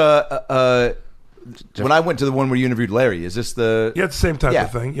 is this when I went to the one where you interviewed Larry? Is this the Yeah, it's the same type Yeah.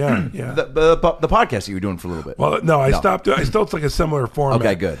 of thing. Yeah, yeah. the podcast that you were doing for a little bit? Well, no, I stopped. I still it's like a similar format.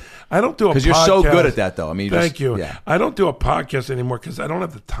 Okay, good. I don't do a podcast. Because you're so good at that, though. I mean, you thank just- you. yeah. I don't do a podcast anymore because I don't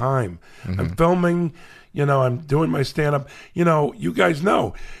have the time. I'm filming. You know, I'm doing my stand up. You know, you guys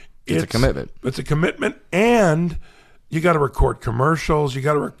know It's a commitment. It's a commitment, and you got to record commercials. You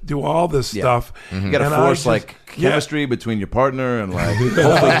got to do all this stuff. You got to And I force just- like yeah. chemistry between your partner and like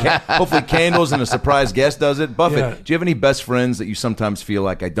hopefully Candles and a surprise guest does it. Buffett, Yeah. do you have any best friends that you sometimes feel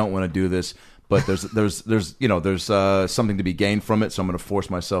like I don't want to do this, but there's something to be gained from it, so I'm going to force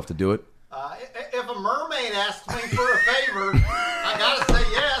myself to do it. If a mermaid asks me for a favor, I gotta say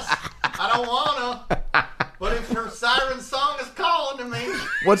yes. I don't wanna. But if her siren song is calling to me,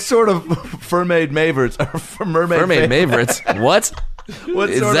 What sort of mermaid favorites are for mermaid? Mermaid favorites. What? What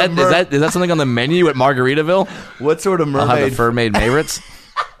Is sort that of is that something on the menu at Margaritaville? What sort of I'll have mermaid? the mermaid favorites.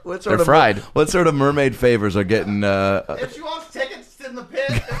 What sort They're of fried. What sort of mermaid favors are getting? if she wants tickets in the pit,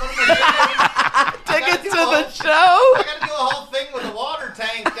 tickets to the show. I gotta do a whole thing with a water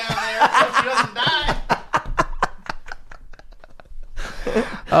tank down there so she doesn't die.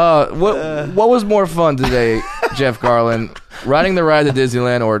 What was more fun today, Jeff Garland? Riding the ride to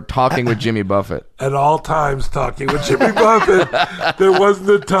Disneyland or talking with Jimmy Buffett? At all times talking with Jimmy Buffett. There wasn't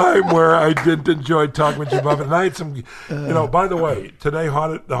a time where I didn't enjoy talking with Jimmy Buffett. And I had some, by the way, today,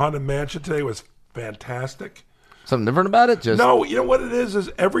 the Haunted Mansion today was fantastic. Something different about it? Just No, you know what it is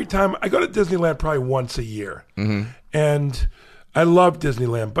every time, I go to Disneyland probably once a year. Mm-hmm. And I love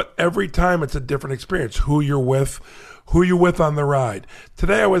Disneyland, but every time it's a different experience. Who you're with on the ride.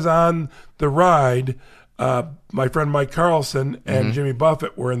 Today I was on the ride. My friend Mike Carlson and Jimmy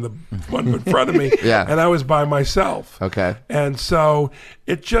Buffett were in the one in front of me, and I was by myself. Okay. And so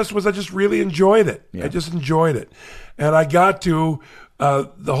it just was, I just really enjoyed it. I just enjoyed it. And I got to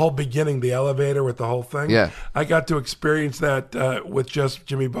the whole beginning, the elevator with the whole thing. Yeah. I got to experience that with just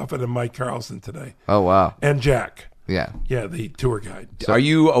Jimmy Buffett and Mike Carlson today. Oh, wow. And Jack. Yeah. Yeah, the tour guide. Are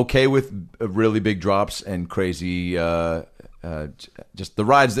you okay with really big drops and crazy, just the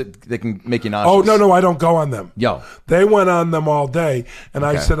rides that they can make you nauseous? Oh, no, I don't go on them. Yo. They went on them all day, and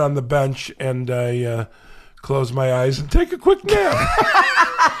I sit on the bench and I close my eyes and take a quick nap.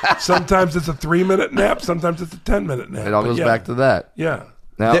 Sometimes it's a 3-minute nap, sometimes it's a 10-minute nap. It all goes back to that. Yeah.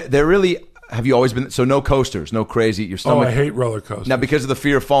 Now, They're really, have you always been, so no coasters, no crazy, your Oh, stomach. I hate roller coasters. Now, because of the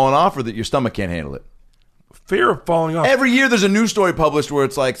fear of falling off or that your stomach can't handle it? Fear of falling off. Every year there's a news story published where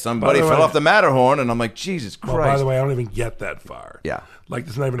it's like somebody By the fell way- off the Matterhorn, and I'm like, Jesus Christ. Well, by the way, I don't even get that far. Yeah. Like,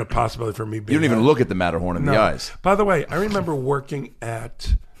 there's not even a possibility for me being You don't even on- look at the Matterhorn in the eyes. By the way, I remember working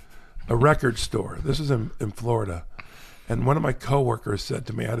at a record store. This is in Florida. And one of my coworkers said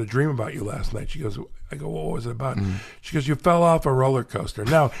to me, I had a dream about you last night. She goes, I go, well, what was it about? She goes, you fell off a roller coaster.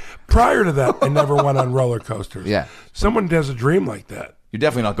 Now, prior to that, I never went on roller coasters. Yeah. Someone has a dream like that. You're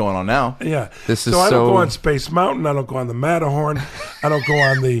definitely not going on now. Yeah. This is I don't so- go on Space Mountain. I don't go on the Matterhorn. I don't go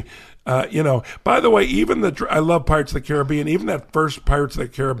on the, By the way, even I love Pirates of the Caribbean. Even that first Pirates of the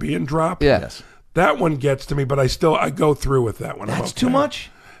Caribbean drop. yeah. Yes. That one gets to me, but I go through with that one. I'm That's okay. too much?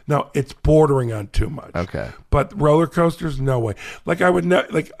 No, it's bordering on too much. Okay. But roller coasters, no way. Like I would where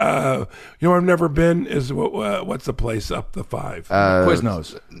I've never been is what's the place up the 5?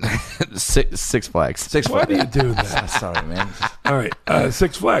 Quiznos. Six Flags. Six Why Flags. do you do that? Sorry, man. All right,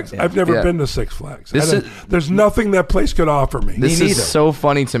 Six Flags. I've never Yeah. been to Six Flags. This There's nothing that place could offer me. This neither. is so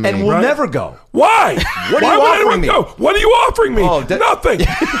funny to me. And we'll Right? never go. Why? What are Why you would offering anyone me? go? What are you offering me? Oh, Nothing.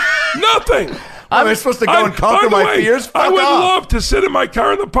 Nothing. Am I supposed to go and conquer by the my way, fears? I Fuck would off. love to sit in my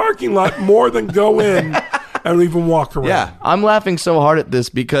car in the parking lot more than go in and even walk around. Yeah. I'm laughing so hard at this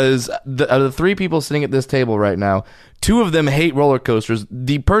because the 3 people sitting at this table right now, 2 of them hate roller coasters.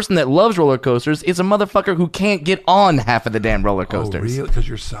 The person that loves roller coasters is a motherfucker who can't get on half of the damn roller Oh, coasters. really? Because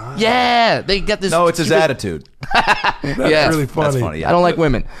you're signed? Yeah, they got this. No, it's his stupid- attitude. That's Yeah, really funny. That's funny. Yeah. I don't like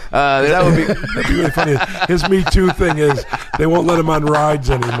women. That would be. That'd be really funny. His Me Too thing is they won't let him on rides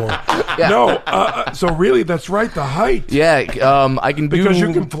anymore. Yeah. No, so really, that's right. The height. Yeah, I can do Because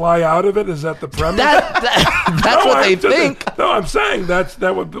you can fly out of it. Is that the premise? That's No, what they I'm just- think. No, I'm saying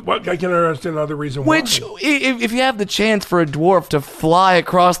that would. What I can understand another reason Which, why. if you have the chance for a dwarf to fly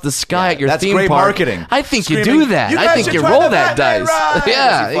across the sky at your that's theme great park, marketing. I think you Screaming, do that. "You I guys think should you try roll the that Batman dice. ride!" As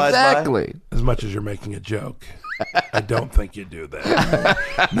Yeah, he flies by. exactly. As much as you're making a joke, I don't think you do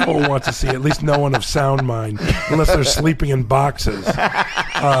that. No one wants to see. At least no one of sound mind, unless they're sleeping in boxes,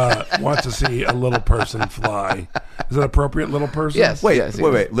 wants to see a little person fly. Is that appropriate, little person? Yes. Wait, yes,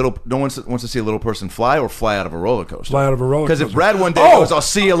 wait, yes. wait. No one wants to see a little person fly or fly out of a roller coaster. Fly out of a roller Because coaster. if Brad one day Oh! goes, I'll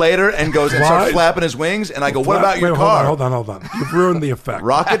see you later, and goes and starts Flies? flapping his wings, and I go, what about your Wait, car? Hold on. You've ruined the effect.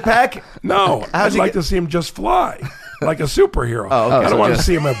 Rocket pack? No, How's I'd he like get- to see him just fly, like a superhero. Oh, okay. I don't So want to just-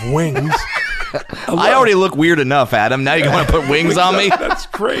 see him have wings. I already look weird enough, Adam. Now you want to put wings on me? That's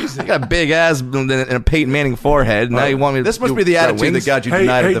crazy. I got a big ass and a Peyton Manning forehead. Now you want me to This must do- be the got attitude that wings? got you Hey,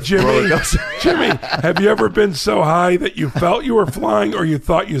 denied hey, at the roller Jimmy, coaster. Jimmy, have you ever been so high that you felt you were flying, or you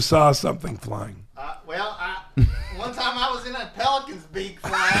thought you saw something flying? One time I was in a pelican's beak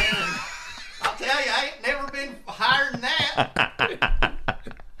flying, and I'll tell you, I ain't never been higher than that.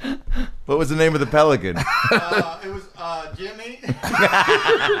 What was the name of the pelican? It was Jimmy.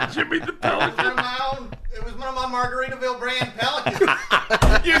 Jimmy the Pelican. It was one of my Margaritaville brand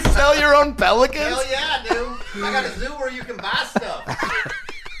pelicans. You sell your own pelicans? Hell yeah, I do. I got a zoo where you can buy stuff.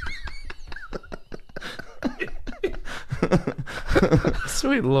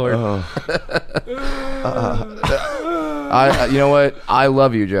 Sweet Lord. You know what? I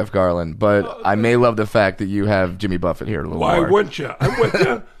love you, Jeff Garland, but I may love the fact that you have Jimmy Buffett here a little Why more. wouldn't you? I'm with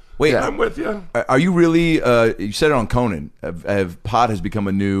you. Wait, I'm with you. are you really, you said it on Conan, pot has become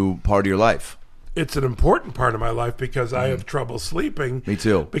a new part of your life? It's an important part of my life because I have trouble sleeping. Me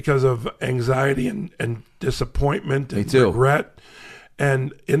too. Because of anxiety and disappointment and Me too. regret.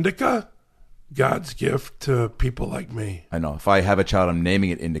 And indica God's gift to people like me. I know. If I have a child, I'm naming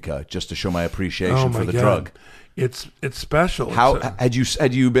it indica just to show my appreciation for the drug. It's special. How had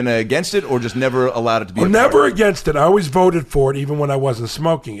you been against it or just never allowed it to be? Never against it. I always voted for it, even when I wasn't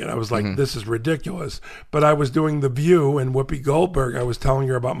smoking it. I was like, this is ridiculous. But I was doing The View, and Whoopi Goldberg, I was telling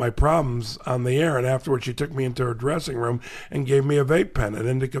her about my problems on the air, and afterwards she took me into her dressing room and gave me a vape pen, an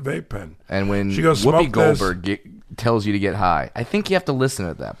indica vape pen. And when she goes, Whoopi Goldberg tells you to get high, I think you have to listen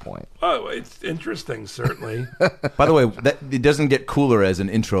at that point. Oh, it's interesting, certainly. By the way, it doesn't get cooler as an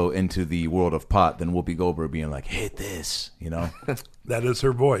intro into the world of pot than Whoopi Goldberg being like, hit this, you know? That is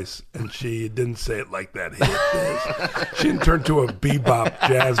her voice, and she didn't say it like that. Hit this. She didn't turn to a bebop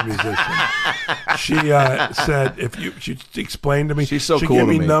jazz musician. She said, she explained to me. She's so she cool gave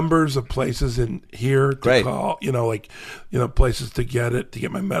to me me. numbers of places in here to call. Places to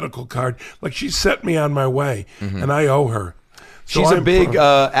get my medical card. Like she set me on my way, and I owe her. So She's a big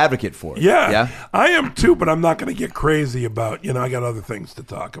advocate for it. Yeah, I am too, but I'm not going to get crazy about, I got other things to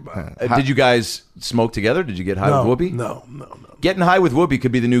talk about. Did you guys smoke together? Did you get high with Whoopi? No. Getting high with Whoopi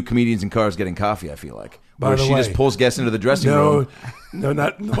could be the new comedians in cars getting coffee, I feel like. Where she just pulls guests into the dressing room.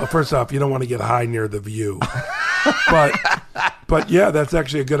 No, well, first off, you don't want to get high near The View. But yeah, that's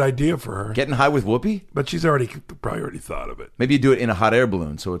actually a good idea for her. Getting high with Whoopi? But she's probably already thought of it. Maybe you do it in a hot air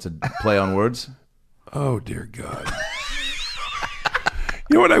balloon, so it's a play on words. Oh, dear God.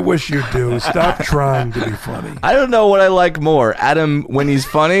 You know what I wish you'd do? Stop trying to be funny. I don't know what I like more, Adam when he's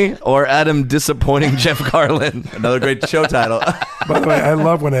funny or Adam disappointing Jeff Garland. Another great show title. By the way, I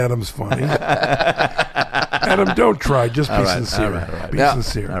love when Adam's funny. Adam, don't try. Just be sincere. All right. Be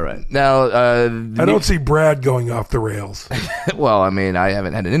sincere. All right. Now, I don't see Brad going off the rails. well, I mean, I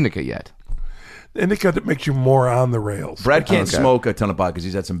haven't had an indica yet. Indica that makes you more on the rails. Brad can't smoke a ton of pot because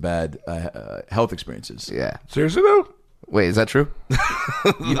he's had some bad health experiences. Yeah. Seriously, though? Wait, is that true?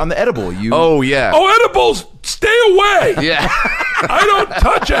 On the edible, Oh, yeah. Oh, edibles! Stay away! Yeah. I don't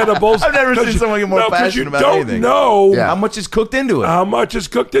touch edibles. I've never seen someone get more passionate about anything. You don't know how much is cooked into it. How much is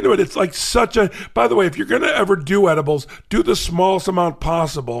cooked into it. It's like such a... By the way, if you're going to ever do edibles, do the smallest amount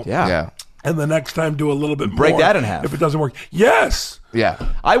possible. Yeah. And the next time, do a little bit more. Break that in half. If it doesn't work. Yes! Yeah.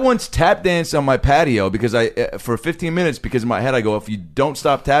 I once tap danced on my patio because for 15 minutes because in my head I go, if you don't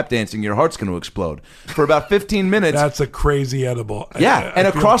stop tap dancing, your heart's going to explode. For about 15 minutes. That's a crazy edible. Yeah. And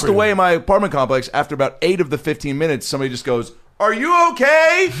across the way in my apartment complex, after about 8 of the 15 minutes, somebody just goes, "Are you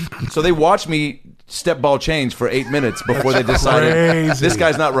okay?" So they watch me step ball change for 8 minutes before they decided this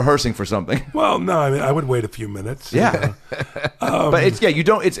guy's not rehearsing for something. Well, no, I mean I would wait a few minutes. Yeah. But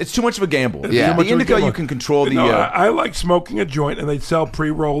it's too much of a gamble. Yeah. The indica you can control the I like smoking a joint, and they sell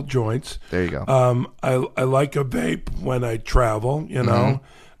pre-rolled joints. There you go. I like a vape when I travel, you know.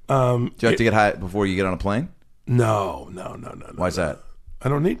 Do you have to get high before you get on a plane? No. Why is that? I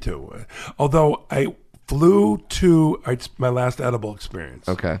don't need to. Although I flew to it's my last edible experience.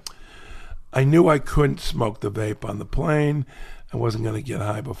 Okay. I knew I couldn't smoke the vape on the plane. I wasn't going to get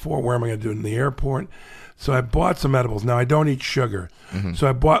high before. Where am I going to do it in the airport? So I bought some edibles. Now, I don't eat sugar. So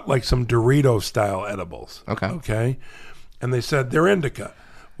I bought like some Dorito-style edibles. Okay? And they said they're indica.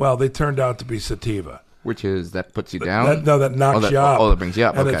 Well, they turned out to be sativa. Which is, that puts you down? That knocks you up. Oh, that brings you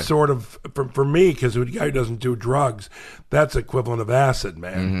up, And okay. it's sort of, for me, because a guy who doesn't do drugs, that's equivalent of acid,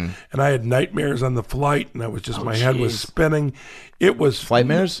 man. And I had nightmares on the flight, and I was just, my head was spinning. It was...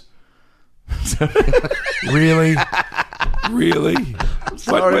 Flightmares? Really?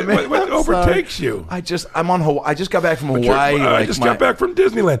 Sorry, man. What I'm overtakes sorry. you? I'm on Hawaii. I just got back from Hawaii. I just got back from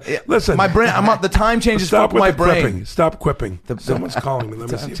Disneyland. Listen, my brain. The time changes. Stop Fuck with my the brain. quipping. Stop quipping. Someone's calling me. Let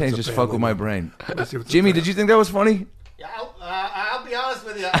me see. Time if changes. it's a Fuck family with my member. brain. Let me see if it's a Jimmy, family did you think that was funny? Yeah, I'll be honest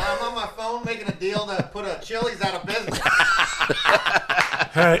with you. I'm on my phone making a deal to put a Chili's out of business.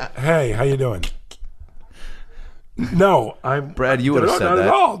 Hey, how you doing? No, I'm Brad, you would have said not that.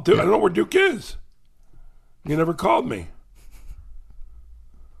 at all. Dude, I don't know where Duke is. You never called me.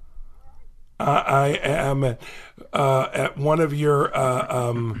 I am at one of your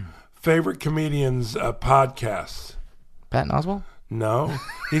favorite comedians' podcasts. Patton Oswalt? No,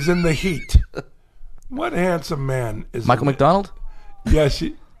 he's in the heat. What handsome man is Michael McDonald? Yeah,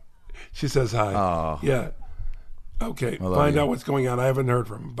 she says hi. Oh. Yeah. Okay, love find you. out what's going on. I haven't heard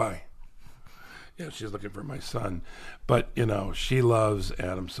from him. Bye. Yeah, she's looking for my son. But, she loves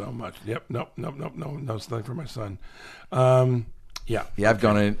Adam so much. Yep, no, it's nothing for my son. Yeah. Yeah, I've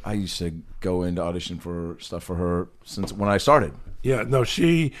gone in. I used to go in to audition for stuff for her since when I started. Yeah, no,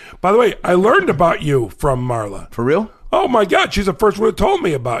 by the way, I learned about you from Marla. For real? Oh, my God, she's the first one who told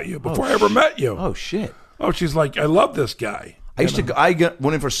me about you before I ever met you. Oh, shit. Oh, she's like, I love this guy. I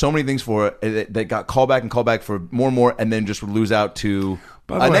went in for so many things for it that got called back for more and more, and then just would lose out to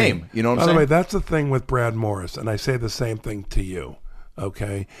a name. You know what I'm saying? By the way, that's the thing with Brad Morris, and I say the same thing to you,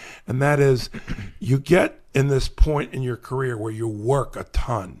 okay? And that is, you get in this point in your career where you work a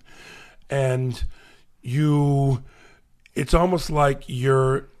ton, and it's almost like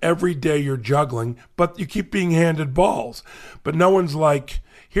every day you're juggling, but you keep being handed balls. But no one's like,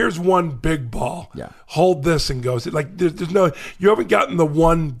 here's one big ball. Yeah. Hold this and go. Like there's no, you haven't gotten the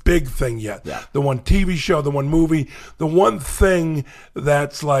one big thing yet. Yeah. The one TV show, the one movie, the one thing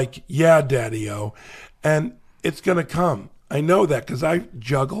that's like, yeah, Daddy-O. And it's going to come. I know that because I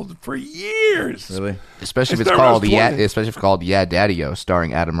juggled for years. Really? Especially if I it's started when I called was Yeah, 20. especially if it's called Yeah Daddy-O,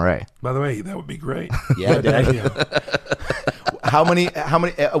 starring Adam Ray. By the way, that would be great. Yeah, Daddy. Yeah. How many?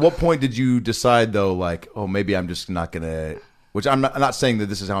 At what point did you decide though? Like, oh, maybe I'm just not gonna. Which I'm not saying that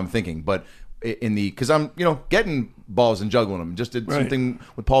this is how I'm thinking, but because I'm getting balls and juggling them. Just did something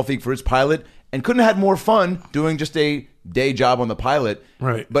with Paul Feig for his pilot, and couldn't have had more fun doing just a day job on the pilot.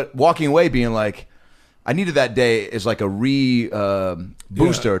 Right. But walking away being like, I needed that day as like a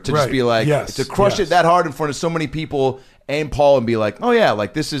booster to just be like, to crush it that hard in front of so many people and Paul and be like, oh yeah,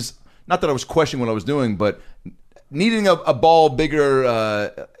 like this is not that I was questioning what I was doing, but needing a ball bigger.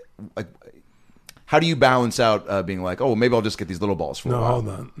 Like, how do you balance out being like, oh, maybe I'll just get these little balls for a No, while? hold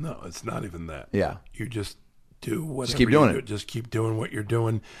on. No, it's not even that. Yeah. You just do whatever keep doing you do. it. Just keep doing what you're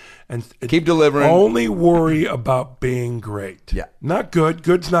doing. And Keep delivering. Only worry about being great. Yeah. Not good.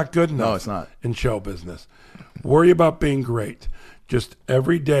 Good's not good enough. No, it's not. In show business. Worry about being great. Just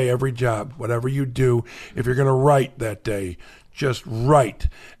every day, every job, whatever you do, if you're going to write that day, just write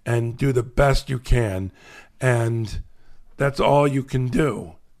and do the best you can. And that's all you can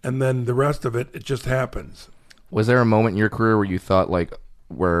do. And then the rest of it just happens. Was there a moment in your career where you thought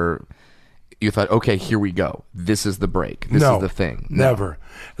okay, here we go. This is the break. This is the thing. No. Never.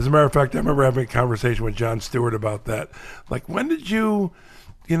 As a matter of fact, I remember having a conversation with Jon Stewart about that. Like, when did you,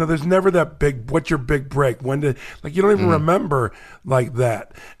 there's never that big, what's your big break? When did, you don't even remember like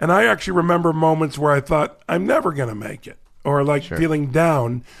that. And I actually remember moments where I thought, I'm never going to make it. Or feeling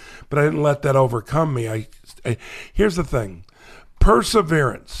down, but I didn't let that overcome me. Here's the thing.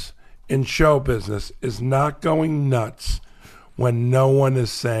 Perseverance in show business is not going nuts when no one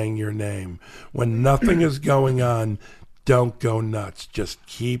is saying your name. When nothing is going on, don't go nuts. Just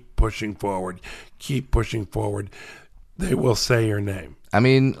keep pushing forward. Keep pushing forward. They will say your name. I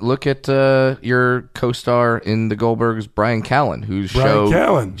mean, look at your co-star in the Goldbergs, Brian Callen, whose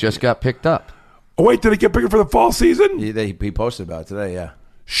show just got picked up. Oh, wait, did it get picked for the fall season? He posted about it today, yeah.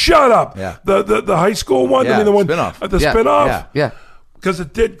 Shut up. Yeah. The high school one? Yeah, I mean, the one, spinoff. The spinoff? Yeah. Because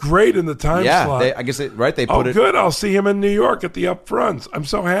it did great in the time slot. I guess they put it. Good. I'll see him in New York at the Upfronts. I'm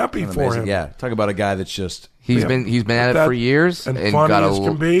so happy for Amazing. him. Yeah, talk about a guy that's just He's been at it for years and and funny got as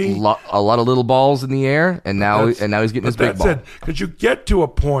can be. a lot of little balls in the air, and now he's getting his big ball. That's it. Because you get to a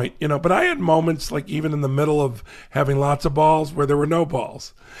point, but I had moments like even in the middle of having lots of balls where there were no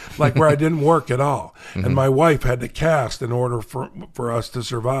balls, like where I didn't work at all, and my wife had to cast in order for us to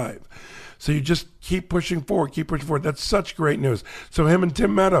survive. So you just keep pushing forward, That's such great news. So him and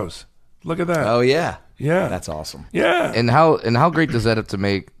Tim Meadows, look at that. Oh yeah, yeah, that's awesome. Yeah, and how great does that have to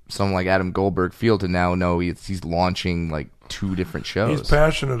make someone like Adam Goldberg feel to now know he's launching like 2 different shows? He's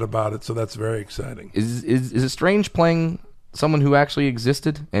passionate about it, so that's very exciting. Is it strange playing someone who actually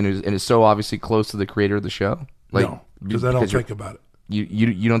existed and is so obviously close to the creator of the show? No, because I don't think about it.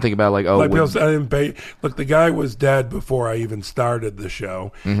 You don't think about I didn't pay. Look, the guy was dead before I even started the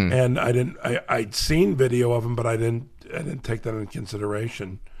show, and I'd seen video of him, but I didn't take that into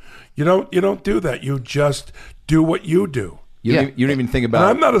consideration. You don't do that. You just do what you do. You don't even think about.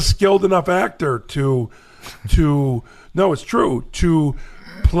 And I'm not a skilled enough actor to no, it's true, to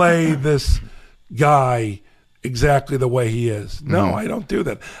play this guy exactly the way he is. No, I don't do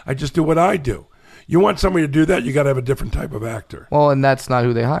that. I just do what I do. You want somebody to do that, you got to have a different type of actor. Well, and that's not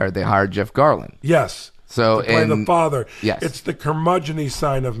who they hired. They hired Jeff Garlin. Yes. So to play the father. Yes. It's the curmudgeon-y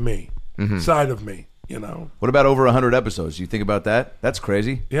side of me. Side of me, What about over 100 episodes? You think about that? That's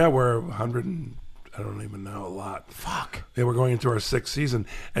crazy. Yeah, we're 100 and I don't even know, a lot. Fuck. Yeah, we're going into our 6th season.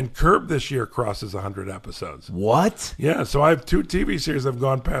 And Curb this year crosses 100 episodes. What? Yeah, so I have 2 TV series that have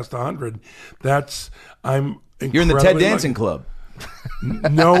gone past 100. You're in the Ted Danson Club.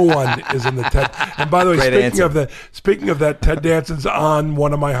 No one is in the Ted. And by the way, speaking of that, Ted Danson's on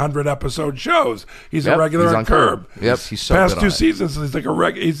one of my 100 episode shows. He's a regular on Curb. Yep, he's so past good 2 on seasons. He's like a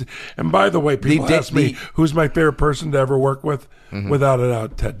regular. And by the way, people ask me who's my favorite person to ever work with. Without a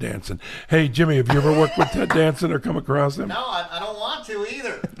doubt, Ted Danson. Hey, Jimmy, have you ever worked with Ted Danson or come across him? No, I don't want to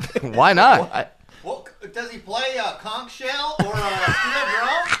either. Why not? Well, does he play a conch shell or a steel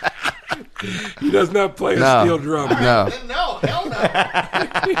drum? He does not play a steel drum. No. No. hell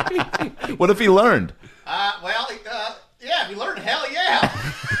no. What if he learned? Yeah, if he learned, hell yeah.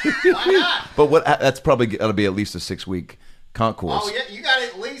 Why not? But that's probably got to be at least a 6-week concourse. Oh, yeah, you got to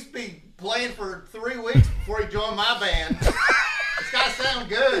at least be playing for 3 weeks before you join my band. It's got to sound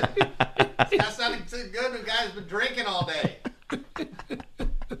good. It's got to sound good when the guy's been drinking all day.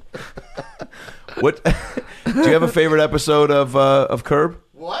 What? Do you have a favorite episode of Curb?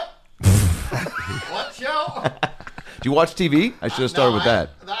 What? What show? Do you watch TV? I should have started with that.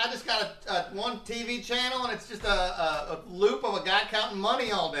 I just got one TV channel, and it's just a loop of a guy counting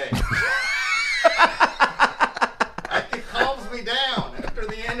money all day. It calms me down after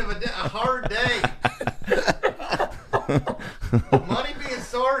the end of a hard day. Money being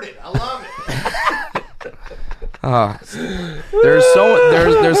sorted. I love it.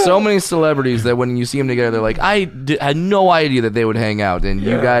 There's so many celebrities that when you see them together, they're like, I had no idea that they would hang out, and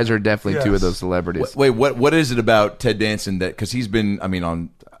you guys are definitely two of those celebrities. Wait, what is it about Ted Danson that, because he's been,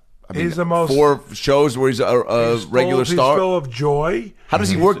 he's the most 4 shows where he's a regular star. He's full of joy. How does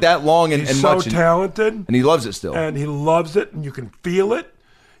he work that long and he's much? So talented, and he loves it still. And he loves it, and you can feel it.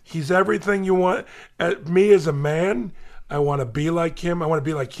 He's everything you want. Me as a man, I want to be like him. I want to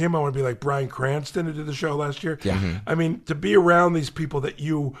be like him. I want to be like Bryan Cranston, who did the show last year. Yeah. Mm-hmm. I mean, to be around these people that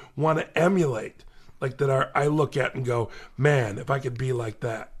you want to emulate, like that I look at and go, man, if I could be like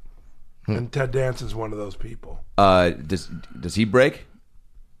that. And Ted Danson's one of those people. Does he break?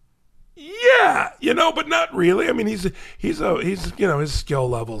 Yeah, but not really. I mean, he's his skill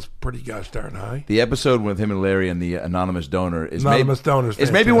level's pretty gosh darn high. The episode with him and Larry and the anonymous donor is maybe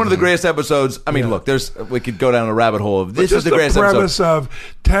fantastic. one of the greatest episodes. I mean, look, we could go down a rabbit hole of this is the greatest episode. The premise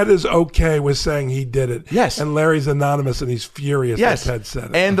of Ted is okay with saying he did it. Yes. And Larry's anonymous and he's furious that Ted said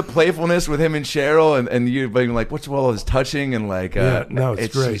it. And the playfulness with him and Cheryl and you being like, what's all this touching and like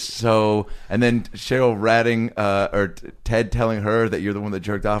it's great. Just so, and then Cheryl ratting or Ted telling her that you're the one that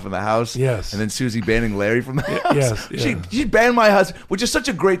jerked off in the house. Yes. And then Susie banning Larry from the house. Yes. Yeah. She banned my husband, which is such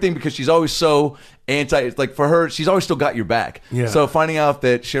a great thing because she's always so anti. It's like for her, she's always still got your back. Yeah. So finding out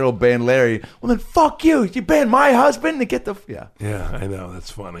that Cheryl banned Larry, well then fuck you. You banned my husband to get the Yeah, I know,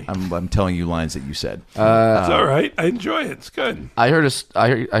 that's funny. I'm telling you lines that you said. It's all right. I enjoy it. It's good. I heard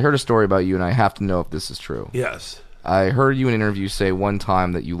a story about you, and I have to know if this is true. Yes. I heard you in an interview say one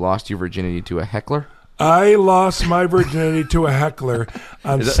time that you lost your virginity to a heckler. I lost my virginity to a heckler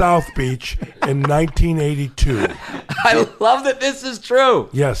on South Beach in 1982. I love that this is true.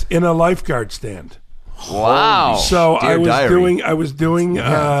 Yes, in a lifeguard stand. Wow. So Dear Diary. I was doing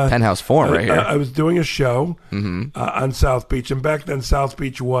penthouse form right here. I was doing a show on South Beach, and back then South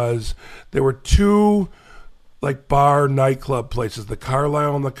Beach there were 2 like bar nightclub places, the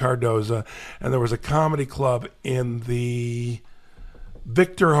Carlisle and the Cardoza, and there was a comedy club in the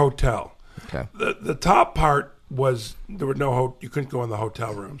Victor Hotel. Okay. The top part was there were you couldn't go in the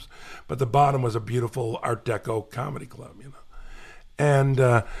hotel rooms, but the bottom was a beautiful Art Deco comedy club, And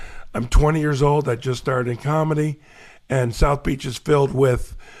I'm 20 years old. I just started in comedy, and South Beach is filled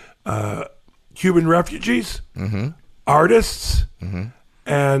with Cuban refugees, artists,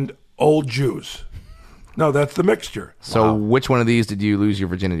 and old Jews. No, that's the mixture. So which one of these did you lose your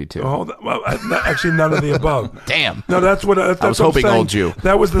virginity to? Well, actually, none of the above. Damn. No, that's what I was hoping. Saying. Old Jew.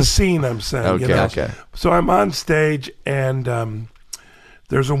 That was the scene I'm saying. Okay. So I'm on stage, and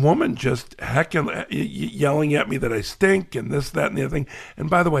there's a woman just yelling at me that I stink and this, that, and the other thing. And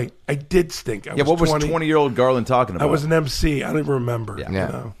by the way, I did stink. What was 20-year-old Garland talking about? I was an MC. I don't even remember.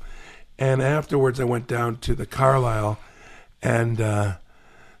 Yeah. And afterwards, I went down to the Carlisle, and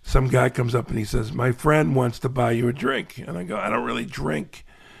some guy comes up and he says, "My friend wants to buy you a drink." And I go, "I don't really drink."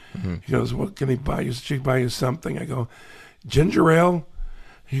 He goes, "What can he buy you? She buy you something?" I go, "Ginger ale."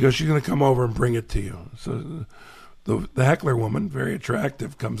 He goes, "She's going to come over and bring it to you." So the heckler woman, very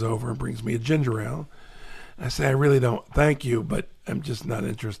attractive, comes over and brings me a ginger ale. I say, "I really don't, thank you, but I'm just not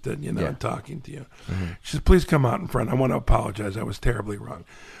interested, in talking to you." She says, "Please come out in front. I want to apologize. I was terribly wrong."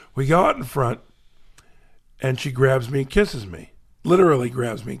 We go out in front, and she grabs me and kisses me. Literally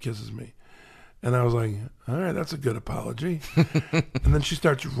grabs me and kisses me. And I was like, all right, that's a good apology. And then she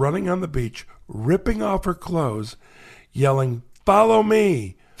starts running on the beach, ripping off her clothes, yelling, "Follow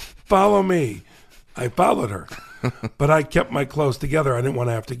me, follow me." I followed her, but I kept my clothes together. I didn't want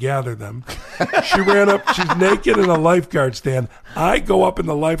to have to gather them. She ran up. She's naked in a lifeguard stand. I go up in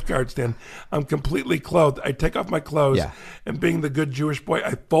the lifeguard stand. I'm completely clothed. I take off my clothes, and being the good Jewish boy,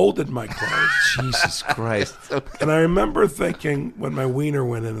 I folded my clothes. Jesus Christ. And I remember thinking when my wiener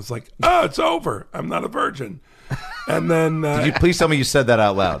went in, it's like, oh, it's over. I'm not a virgin. And then... Did you please tell me you said that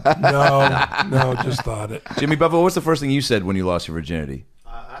out loud? No, just thought it. Jimmy Buffett, what's the first thing you said when you lost your virginity?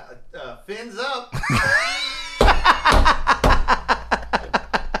 Fins up.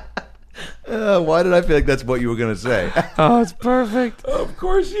 Why did I feel like that's what you were going to say? Oh, it's perfect. Of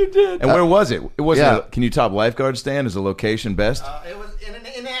course you did. And where was it? It wasn't. Yeah. Can you top lifeguard stand? Is the location best? It was in an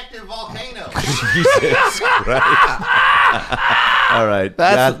inactive volcano. Jesus Christ. All right.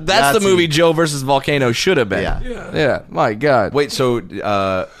 That's the Nazi. movie Joe versus Volcano should have been. Yeah. My God. Wait, so,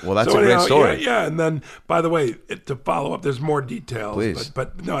 well, that's So a great anyhow, story. Yeah, and then, by the way, to follow up, there's more details. Please.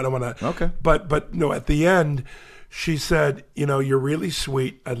 But no, I don't want to. Okay. But no, at the end, she said, you're really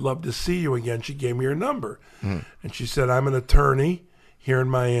sweet. I'd love to see you again. She gave me her number. And she said, I'm an attorney here in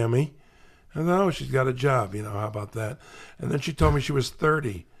Miami. And oh, she's got a job. How about that? And then she told me she was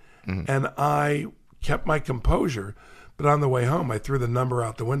 30. And I kept my composure. But on the way home, I threw the number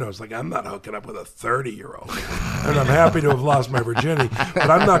out the window. I was like, I'm not hooking up with a 30-year-old. And I'm happy to have lost my virginity, but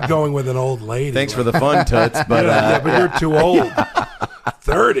I'm not going with an old lady. Thanks for the fun, Toots. But, but you're too old.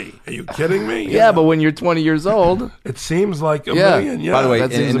 30. Are you kidding me? Yeah, but when you're 20 years old. It seems like a million. Yeah. by the way,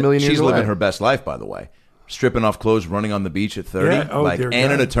 that seems a million years she's away. living her best life, by the way. Stripping off clothes, running on the beach at 30. Yeah. Oh, dear and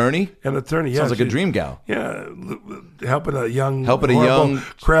God. an attorney? An attorney, yeah. Sounds like a she- dream gal. Yeah, helping a young, Helping a horrible, young-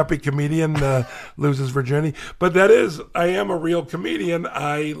 crappy comedian lose his virginity. But I am a real comedian.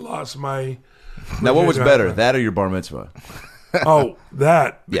 I lost my. Now, what was virginity. better, that or your bar mitzvah? Oh,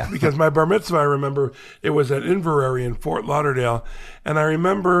 that. Yeah. Because my bar mitzvah, I remember, it was at Inverary in Fort Lauderdale. And I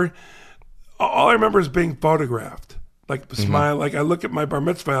remember, all I remember is being photographed. Like, smile. Like, I look at my bar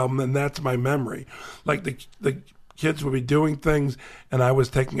mitzvah album, and that's my memory. Like, the kids would be doing things, and I was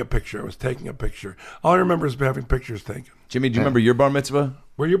taking a picture. All I remember is having pictures taken. Jimmy, do you remember your bar mitzvah?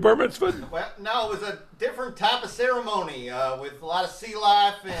 Were you bar mitzvah? Well, no, it was a different type of ceremony with a lot of sea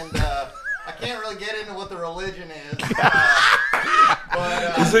life, and I can't really get into what the religion is.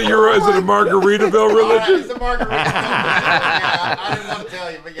 But Is it a Margaritaville all right, religion? it's a margarita. Yeah, I didn't want to tell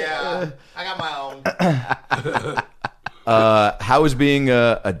you, but yeah, I got my own. How is being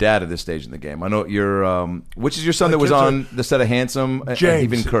a dad at this stage in the game? I know you're. Which is your son that was kids on the set of Handsome? James,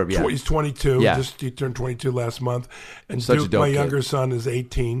 Even Curb, yeah. He's 22. Yeah. He turned 22 last month. And Such a Duke, dope my kid. younger son, is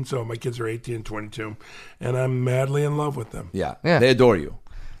 18. So my kids are 18 and 22, and I'm madly in love with them. Yeah, Yeah. they adore you.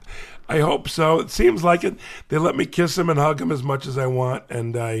 I hope so. It seems like it. They let me kiss him and hug him as much as I want,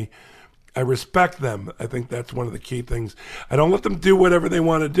 and I respect them. I think that's one of the key things. I don't let them do whatever they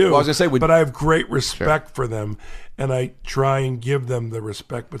want to do. Well, I was gonna say, but I have great respect for them, and I try and give them the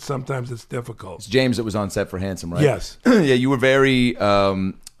respect. But sometimes it's difficult. It's James that was on set for Handsome, right? Yes. Yeah, you were very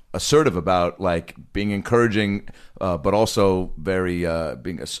assertive about like being encouraging, but also very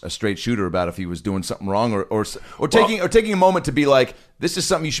being a straight shooter about if he was doing something wrong, or taking a moment to be like, this is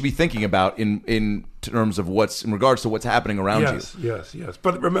something you should be thinking about in terms of in regards to what's happening around you. Yes.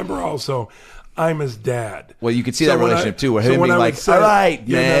 But remember also, I'm his dad. Well, you could see that when relationship too, where so him when being I would like, say- all right,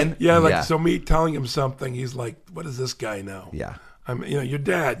 yeah, man. Yeah, like so me telling him something, he's like, what does this guy know? Yeah. I'm, your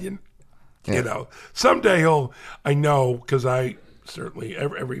dad, you know, someday I know, because I certainly,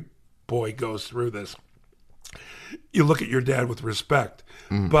 every boy goes through this. You look at your dad with respect,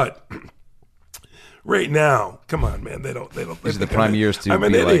 but right now, come on, man, they don't. These are the prime years to I'm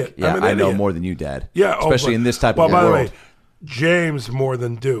an be idiot. like, yeah, I'm an I know idiot. more than you, Dad. Yeah, especially in this type of by world. the way, James more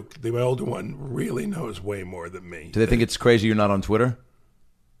than Duke, the older one, really knows way more than me. Do they think it's crazy you're not on Twitter?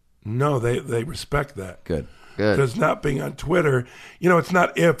 No, they respect that. Good. Because not being on Twitter, it's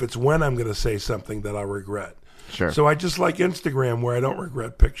not if, it's when I'm going to say something that I'll regret. Sure. So I just like Instagram, where I don't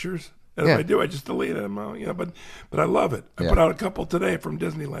regret pictures. And Yeah. if I do, I just delete them. But I love it. I Yeah. put out a couple today from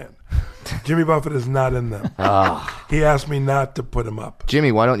Disneyland. Jimmy Buffett is not in them. Ah. He asked me not to put them up.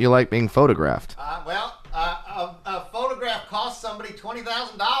 Jimmy, why don't you like being photographed? A photograph costs somebody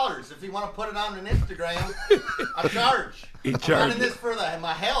 $20,000. If you want to put it on an Instagram, I charge. I'm not charges. in this for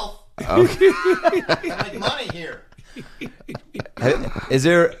my health. I make money here. Is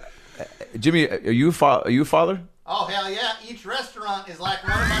there, Jimmy? Are you a father? Oh, hell yeah. Each restaurant is like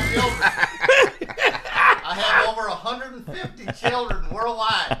one of my children. I have over 150 children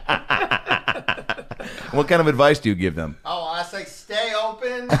worldwide. What kind of advice do you give them? Oh, I say stay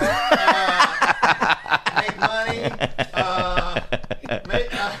open, make money,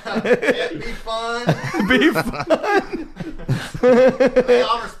 be fun. Be fun. They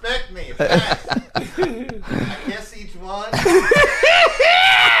all respect me. It's nice. I kiss each one.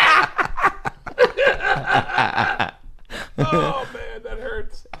 Oh, man, that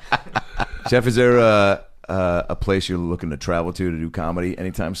hurts. Jeff, is there a place you're looking to travel to do comedy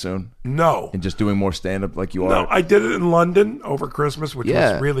anytime soon? No. And just doing more stand-up like you No, are? I did it in London over Christmas, which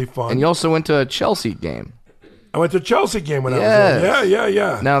Yeah. was really fun. And you also went to a Chelsea game. I went to a Chelsea game when I was Yes. there.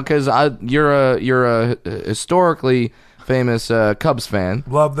 Yeah. Now, because you're a historically famous Cubs fan.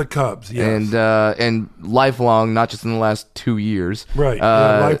 Love the Cubs, yes. And lifelong, not just in the last 2 years. Right,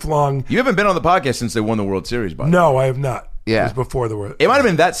 lifelong. You haven't been on the podcast since they won the World Series, by the way. No, I have not. Yeah. It was before the World. It might have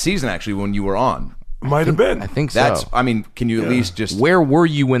been that season, actually, when you were on. Might have been. I think so. That's. I mean, can you at least just... Where were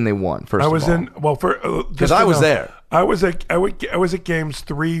you when they won, first I of was all? in, well, Because I was there. I was at games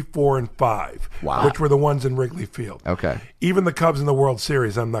 3, 4, and 5, Wow. which were the ones in Wrigley Field. Okay. Even the Cubs in the World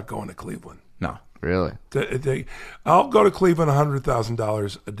Series, I'm not going to Cleveland. No. Really? I'll go to Cleveland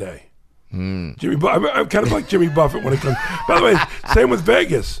 $100,000 a day. I'm kind of like Jimmy Buffett when it comes. By the way, same with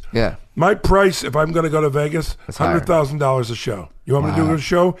Vegas. Yeah. My price, if I'm going to go to Vegas, higher. $100,000 a show. You want me to do a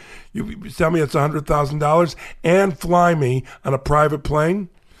show? You tell me it's $100,000 and fly me on a private plane.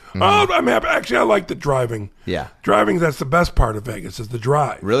 Oh, I'm happy. Actually, I like the driving. Yeah. Driving, that's the best part of Vegas, is the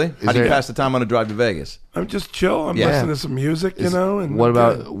drive. Really? How do you there- pass the time on a drive to Vegas? I'm just chill. I'm Yeah. listening to some music, and What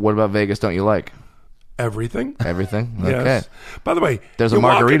about Vegas? Don't you like everything? everything? Yes. Okay. By the way, There's a you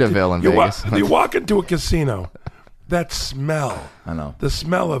walk Margaritaville in you Vegas. you walk into a casino, that smell. I know. The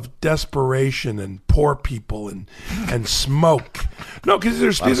smell of desperation and poor people and smoke. No, because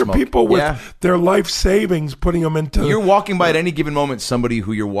these are smoke. people with Yeah. their life savings, putting them into. You're walking by at any given moment somebody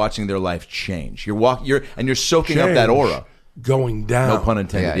who you're watching their life change. You're soaking up that change aura. going down. No pun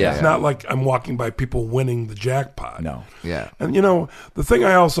intended. Yeah, Yeah. It's not like I'm walking by people winning the jackpot. No. Yeah. And the thing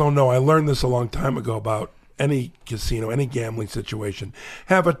I also know, I learned this a long time ago about any casino, any gambling situation,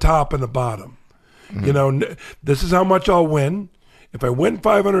 have a top and a bottom. This is how much I'll win. If I win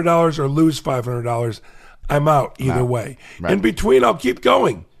 $500 or lose $500, I'm out either way. Right. In between, I'll keep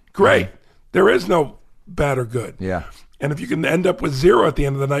going. Great. There is no bad or good. Yeah. And if you can end up with zero at the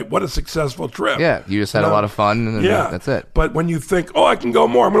end of the night, what a successful trip. Yeah. You just had a lot of fun, and that's it. But when you think, I can go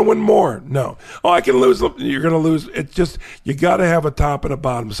more, I'm going to win more. No. I can lose. You're going to lose. It's just, you got to have a top and a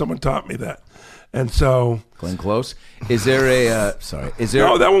bottom. Someone taught me that. And so. Glenn Close. Is there a, is there.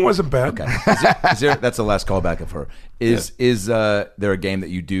 No, that one wasn't bad. Okay. Is there, that's the last callback of her. Is there a game that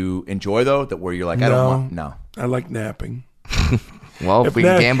you do enjoy, though, where you're like, I don't want. No. I like napping. Well, if we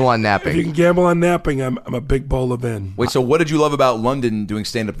can gamble on If you napping. can gamble on napping, I'm a big bowl of in. Wait, so what did you love about London doing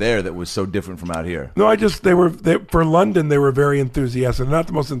stand-up there that was so different from out here? No, for London, they were very enthusiastic. They're not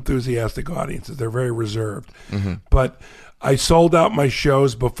the most enthusiastic audiences. They're very reserved. Mm-hmm. But I sold out my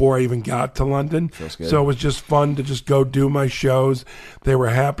shows before I even got to London. good. So it was just fun to just go do my shows. They were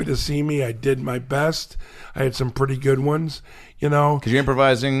happy to see me. I did my best. I had some pretty good ones, Because you're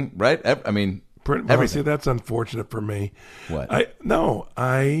improvising, right? I mean, See, that's unfortunate for me. What? I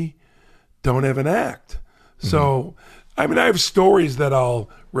don't have an act. So, I have stories that I'll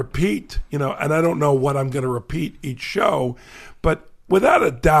repeat, and I don't know what I'm going to repeat each show, but without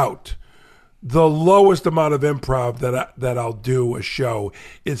a doubt, the lowest amount of improv that I'll do a show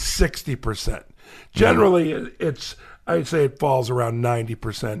is 60%. Generally, I'd say it falls around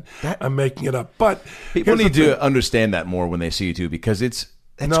 90%. I'm making it up, but people here's need the to thing. understand that more when they see you too, because that's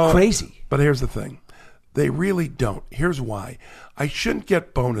No, crazy. But here's the thing. They really don't. Here's why. I shouldn't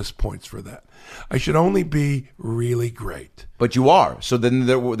get bonus points for that. I should only be really great. But you are. So then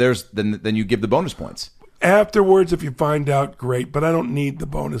then you give the bonus points. Afterwards, if you find out, great, but I don't need the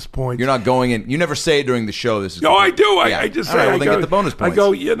bonus points. You're not going in. You never say during the show. This is. No, I do. Yeah. I just All say right, well, I then go, get the bonus points. I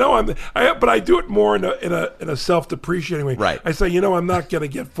go, but I do it more in a self-depreciating way. Right. I say, I'm not going to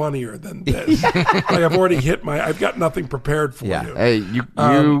get funnier than this. Like I've already I've got nothing prepared for Yeah. you. Hey,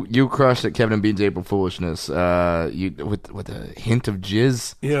 you crushed at Kevin and Bean's April Foolishness. You with a hint of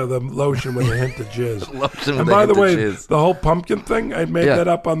jizz. Yeah, the lotion with a hint of jizz. Lotion And with a by the hint of way, jizz. the whole pumpkin thing, I made Yeah. that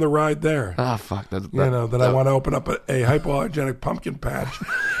up on the ride there. Ah, fuck. That I want to open up a hypoallergenic pumpkin patch.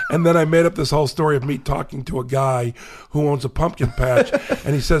 And then I made up this whole story of me talking to a guy who owns a pumpkin patch,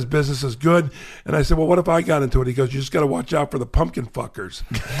 and he says business is good. And I said, well, what if I got into it? He goes, you just got to watch out for the pumpkin fuckers.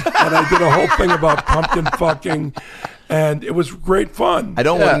 And I did a whole thing about pumpkin fucking, and it was great fun. I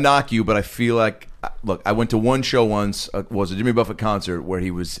don't want to knock you, but I feel like, look, I went to one show once, was a Jimmy Buffett concert where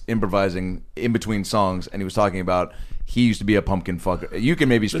he was improvising in between songs, and he was talking about he used to be a pumpkin fucker. You can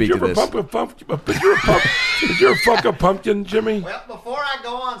maybe speak to this. Did you ever fuck a pumpkin, Jimmy? Well, before I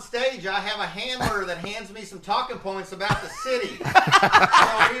go on stage, I have a handler that hands me some talking points about the city.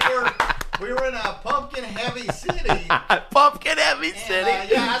 We were in a pumpkin-heavy city. Pumpkin-heavy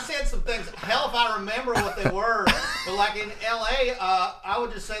Yeah, I said some things. Hell, if I remember what they were. But like in L.A., I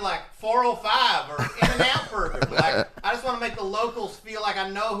would just say like 405 or In-N-Out Burger. Like, I just want to make the locals feel like I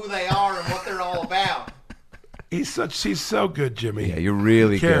know who they are and what they're all about. He's so good, Jimmy. Yeah, you're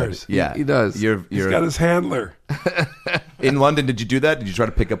really Who cares? good. Yeah, He does. He's got his handler. In London, did you do that? Did you try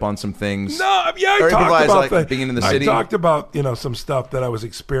to pick up on some things? No, yeah, Or I talked improvise, about like, that. being in the city? I talked about some stuff that I was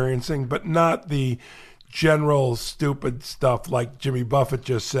experiencing, but not the general stupid stuff like Jimmy Buffett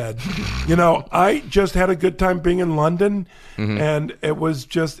just said. I just had a good time being in London, and it was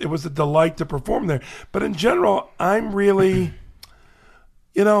a delight to perform there. But in general, I'm really,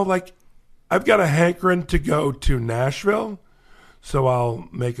 I've got a hankering to go to Nashville, so I'll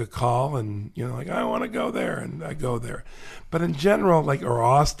make a call and, I want to go there, and I go there. But in general, or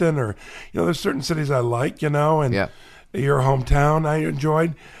Austin, or, there's certain cities I like, and your hometown I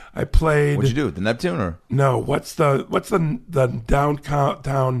enjoyed. I played. What'd you do? The Neptune or? No. What's the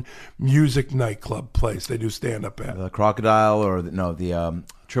downtown music nightclub place they do stand up at? The Crocodile or the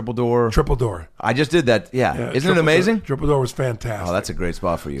Triple Door? Triple Door. I just did that. Yeah. Isn't it amazing? Triple Door was fantastic. Oh, that's a great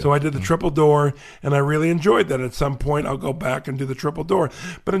spot for you. So I did the Triple Door, and I really enjoyed that. At some point, I'll go back and do the Triple Door.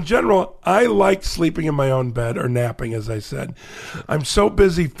 But in general, I like sleeping in my own bed or napping, as I said. I'm so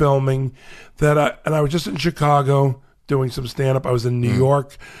busy filming that I was just in Chicago doing some stand-up. I was in New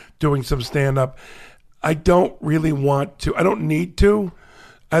York doing some stand-up. I don't really want to. I don't need to.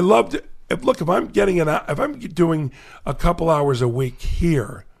 I love to. If I'm doing a couple hours a week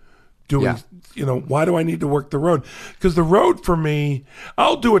here, why do I need to work the road? Because the road for me,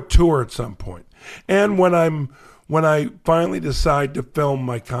 I'll do a tour at some point. And when I finally decide to film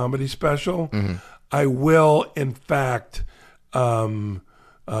my comedy special, I will, in fact, go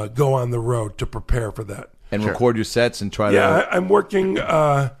on the road to prepare for that. And record your sets and try to... Yeah, I'm working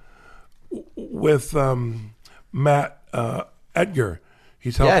with Matt Edgar.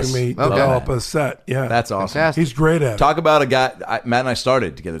 He's helping me develop a set. Yeah, that's awesome. Fantastic. He's great at it. Talk about a guy... Matt and I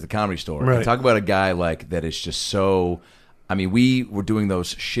started together at the Comedy Store. Right. And talk about a guy that is just so... I mean, we were doing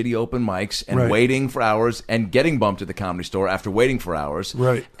those shitty open mics and waiting for hours and getting bumped at the Comedy Store after waiting for hours.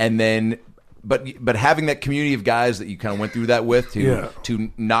 Right. And then... But having that community of guys that you kind of went through that with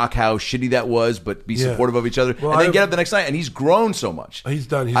to knock how shitty that was, but be supportive of each other, and then get up the next night, and he's grown so much. He's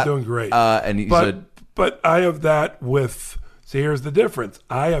doing great. But I have that with. See, here's the difference.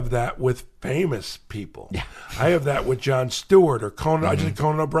 I have that with famous people. Yeah. I have that with Jon Stewart or Conan. I did a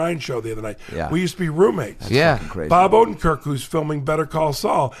Conan O'Brien show the other night. Yeah. We used to be roommates. That's crazy. Bob Odenkirk, who's filming Better Call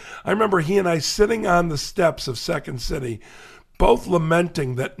Saul. I remember he and I sitting on the steps of Second City, both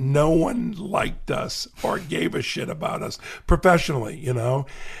lamenting that no one liked us or gave a shit about us professionally,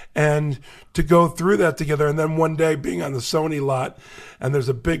 and to go through that together. And then one day being on the Sony lot, and there's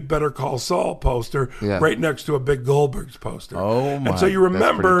a big Better Call Saul poster right next to a big Goldberg's poster. Oh my! And so you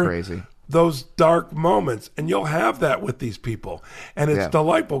remember crazy. Those dark moments, and you'll have that with these people, and it's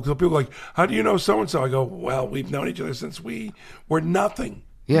delightful because people are like, how do you know so and so? I go, well, we've known each other since we were nothing.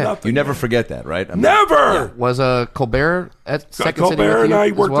 Yeah, nothing, you never forget that, right? Never. Yeah. Was Colbert at Second City? Colbert and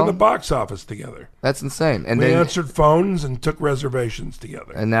I worked well? in the box office together. That's insane. And we then answered phones and took reservations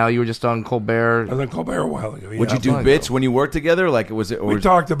together. And now you were just on Colbert. I was on Colbert a while ago. Yeah. Would you do bits when you worked together? We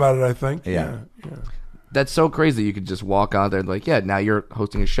talked about it, I think. Yeah. That's so crazy. You could just walk out there and now you're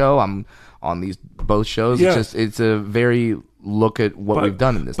hosting a show. I'm on both shows. Yeah. It's a very look at what we've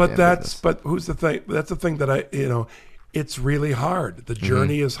done in this. But who's the thing? That's the thing that it's really hard. The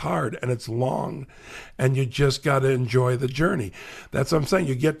journey is hard and it's long, and you just got to enjoy the journey. That's what I'm saying.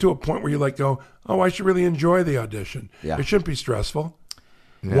 You get to a point where you go, oh, I should really enjoy the audition. Yeah. It shouldn't be stressful.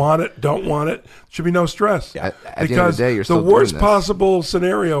 Yeah. Want it, don't want it. Should be no stress. Yeah. At because the end of the day, you're still worst doing this. possible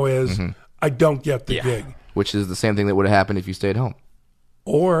scenario is I don't get the gig. Which is the same thing that would have happened if you stayed home.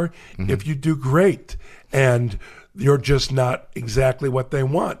 Or if you do great and you're just not exactly what they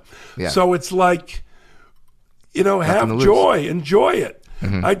want. Yeah. So it's like, have joy, enjoy it.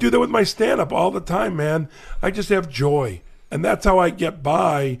 I do that with my stand-up all the time, man. I just have joy. And that's how I get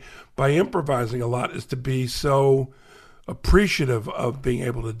by improvising a lot, is to be so appreciative of being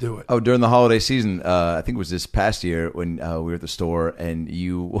able to do it. Oh, during the holiday season, I think it was this past year when we were at the store and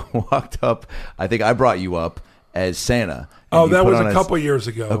you walked up. I think I brought you up as Santa. Oh, that was a couple years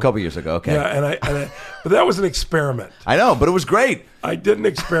ago. A couple years ago, okay. Yeah, but that was an experiment. I know, but it was great. I did an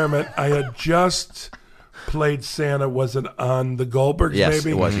experiment. I had just played Santa. Was it on the Goldbergs? Yes,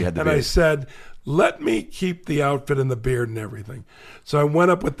 maybe? It was. You had the beard. I said, let me keep the outfit and the beard and everything. So I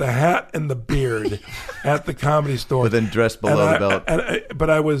went up with the hat and the beard at the Comedy Store. But then dressed below the belt. But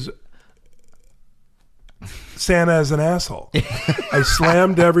I was Santa as an asshole. I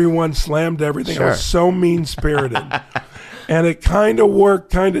slammed everyone, slammed everything. Sure. I was so mean-spirited. And it kind of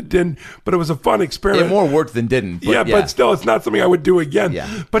worked, kind of didn't, but it was a fun experiment. It more worked than didn't. But but still, it's not something I would do again.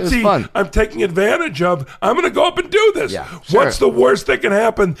 Yeah. But see, fun. I'm taking advantage of, I'm going to go up and do this. Yeah. What's the worst that can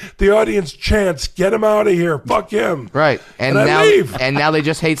happen? The audience chants, get him out of here, fuck him. Right. And I now, leave. and now they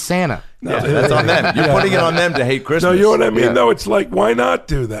just hate Santa. That's on them. You're putting it on them to hate Christmas. No, you know what I mean? Though it's like, why not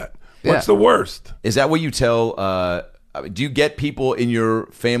do that? What's the worst? Is that what you tell do you get people in your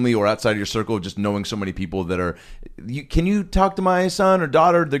family or outside of your circle just knowing so many people that are? Can you talk to my son or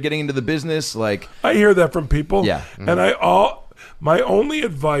daughter? They're getting into the business. Like I hear that from people. Yeah. And my only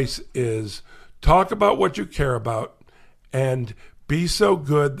advice is talk about what you care about and be so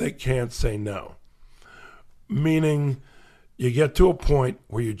good they can't say no. Meaning you get to a point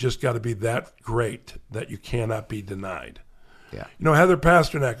where you just got to be that great that you cannot be denied. Yeah. You know, Heather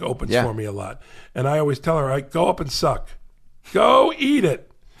Pasternak opens for me a lot. And I always tell her, go up and suck. Go eat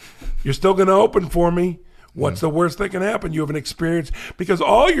it. You're still going to open for me. What's the worst that can happen? You have an experience. Because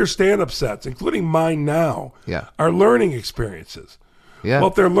all your stand-up sets, including mine now, are learning experiences. Yeah. Well,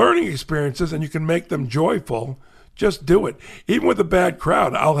 if they're learning experiences and you can make them joyful, just do it. Even with a bad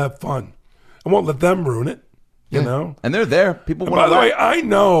crowd, I'll have fun. I won't let them ruin it, you know? And they're there. People want By to the way, I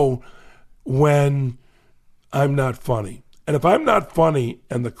know when I'm not funny. And if I'm not funny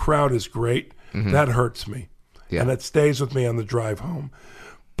and the crowd is great, that hurts me. Yeah. And it stays with me on the drive home.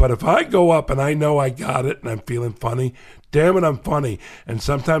 But if I go up and I know I got it and I'm feeling funny, damn it, I'm funny. And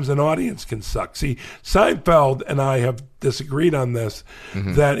sometimes an audience can suck. See, Seinfeld and I have disagreed on this,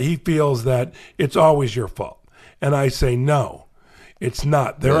 that he feels that it's always your fault. And I say, no, it's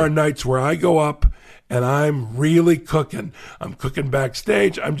not. There are nights where I go up and I'm really cooking. I'm cooking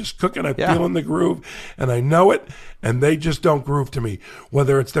backstage. I'm just cooking. I'm feeling the groove, and I know it, and they just don't groove to me.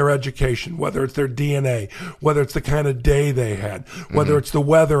 Whether it's their education, whether it's their DNA, whether it's the kind of day they had, whether it's the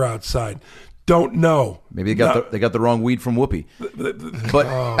weather outside. Don't know. Maybe they got the wrong weed from Whoopi. But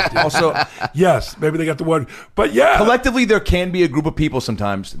also, yes, maybe they got the one. But yeah, collectively, there can be a group of people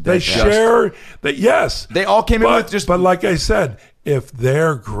sometimes. They share. That yes, they all came in with just. But like I said, if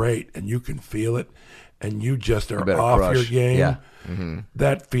they're great and you can feel it, and you just are off your game,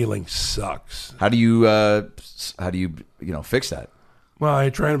 that feeling sucks. How do you fix that? Well, I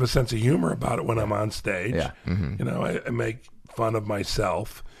try to have a sense of humor about it when I'm on stage. Yeah. You know, I make fun of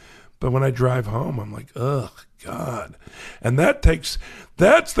myself. But when I drive home, I'm like, ugh, God. And that's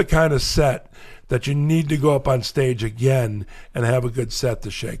the kind of set that you need to go up on stage again and have a good set to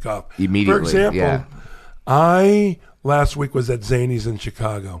shake off. Immediately, for example, I last week was at Zanies in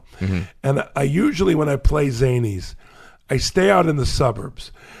Chicago. And I usually, when I play Zanies, I stay out in the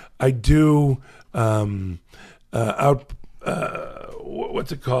suburbs. I do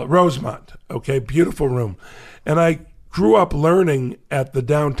what's it called? Rosemont. Okay, beautiful room. And I grew up learning at the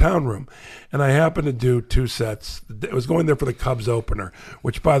downtown room. And I happened to do 2 sets. I was going there for the Cubs opener,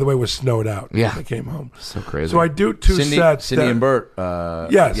 which, by the way, was snowed out when I came home. So crazy. So I do 2 sets. Cindy and Bert.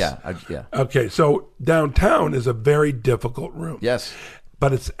 Yes. Yeah. Okay, so downtown is a very difficult room. Yes.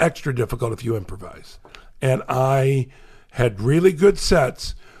 But it's extra difficult if you improvise. And I had really good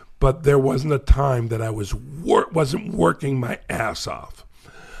sets, but there wasn't a time that I wasn't working my ass off.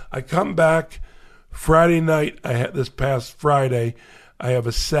 I come back Friday night. I had this past Friday. I have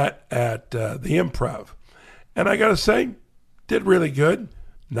a set at the Improv, and I gotta say, did really good.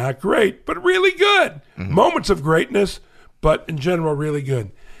 Not great, but really good. Moments of greatness, but in general, really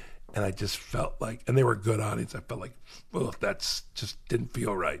good. And I just felt like, and they were a good audience. I felt like, ugh, that's just didn't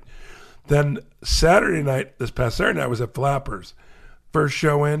feel right. Then Saturday night, this past Saturday night, I was at Flappers. First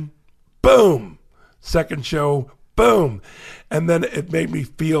show in, boom. Second show, boom. And then it made me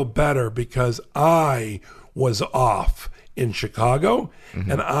feel better because I was off in Chicago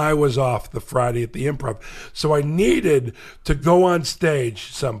and I was off the Friday at the Improv. So I needed to go on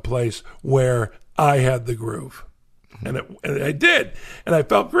stage someplace where I had the groove. And I did. And I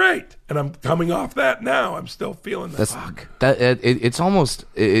felt great. And I'm coming off that now. I'm still feeling that. It's almost,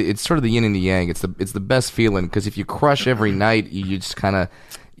 it's sort of the yin and the yang. It's the best feeling because if you crush every night, you just kind of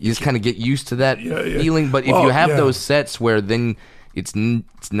get used to that feeling. But if you have those sets where then it's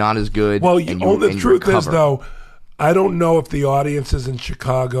not as good. Well, the truth is, though, I don't know if the audiences in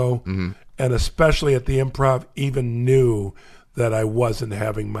Chicago and especially at the Improv even knew that I wasn't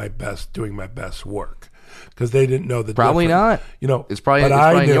doing my best work. Because they didn't know the probably difference. not. You know, it's probably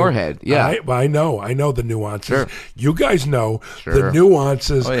in your head. Yeah, I know the nuances. Sure. You guys know the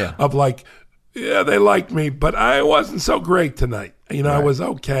nuances of like, yeah, they liked me, but I wasn't so great tonight. You know, I was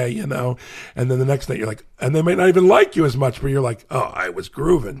okay. You know, and then the next night you're like, and they may not even like you as much, but you're like, oh, I was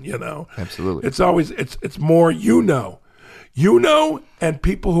grooving. You know, absolutely. It's always it's more you know, and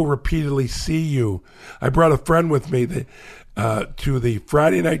people who repeatedly see you. I brought a friend with me to the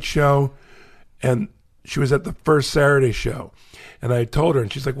Friday night show, and she was at the first Saturday show, and I told her,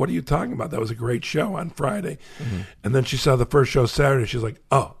 and she's like, what are you talking about? That was a great show on Friday. And then she saw the first show Saturday. She's like,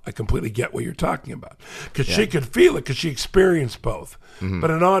 oh, I completely get what you're talking about. Because she could feel it because she experienced both. But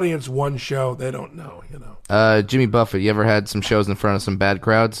an audience, one show, they don't know, you know. Jimmy Buffett, you ever had some shows in front of some bad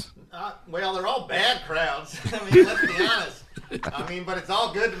crowds? Well, they're all bad crowds. I mean, let's be honest. I mean, but it's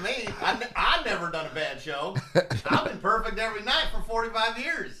all good to me. I've never done a bad show. I've been perfect every night for 45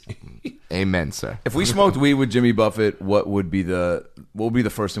 years. Amen, sir. If we smoked weed with Jimmy Buffett, what would be the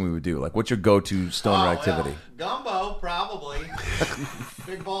first thing we would do? Like, what's your go-to stoner activity? Gumbo, probably.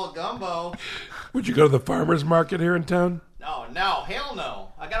 Big bowl of gumbo. Would you go to the farmer's market here in town? No, hell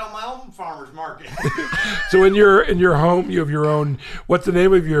no. I got on my own farmer's market. So in your home, you have your own. What's the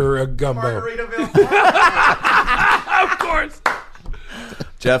name of your gumbo? Margaritaville Farm. Of course.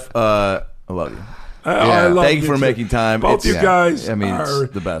 Jeff, I love you. I love Thank you for too. making time. Both you guys I mean, are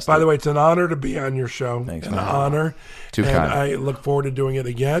it's the best. By the way, it's an honor to be on your show. Thanks, an man. honor. Too and kind. I look forward to doing it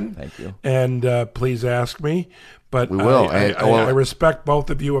again. Thank you. And please ask me. But We will. I respect both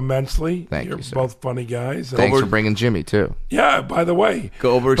of you immensely. Thank You're you, sir. both funny guys. And- Thanks for bringing Jimmy, too. Yeah, by the way.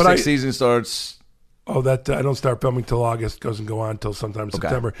 Goldberg But sixth season starts. Oh, that I don't start filming till August. Goes and go on till sometime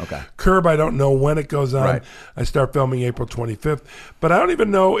September. Okay. Curb, I don't know when it goes on. Right. I start filming April 25th. But I don't even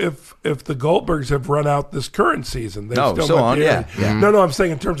know if the Goldbergs have run out this current season. They No, still might on, be yeah. airing. No, I'm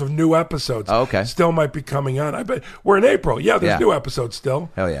saying in terms of new episodes. Oh, okay. Still might be coming on. I bet we're in April. Yeah, there's Yeah. new episodes still.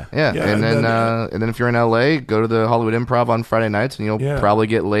 Hell yeah. Yeah, Yeah, and and then if you're in LA, go to the Hollywood Improv on Friday nights, and you'll Yeah. probably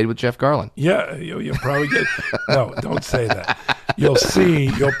get laid with Jeff Garland. Yeah, you'll probably get. No, don't say that. You'll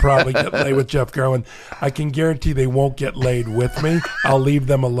probably get laid with Jeff Garland. I can guarantee they won't get laid with me. I'll leave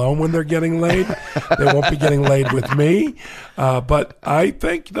them alone when they're getting laid. They won't be getting laid with me. But I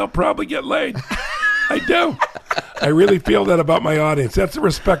think they'll probably get laid. I do. I really feel that about my audience. That's the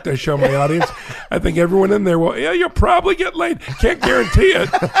respect I show my audience. I think everyone in there will, yeah, you'll probably get laid. Can't guarantee it.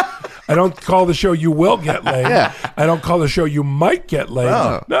 I don't call the show you will get laid. Yeah. I don't call the show you might get laid.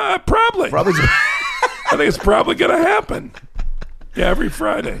 Oh. No, probably. Probably. I think it's probably going to happen. Yeah, every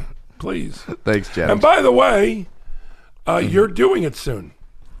Friday, please. Thanks, Jeff. And by the way, you're doing it soon.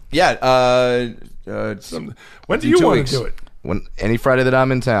 Yeah. When do in you 2 want weeks. to do it? Any Friday that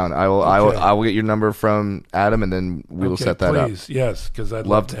I'm in town, I will Okay. I will get your number from Adam, and then we will Okay, set that please. Yes, because I'd Love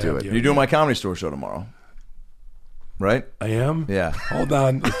love to do have it. you. You're doing my Comedy Store show tomorrow, right? I am? Yeah. Hold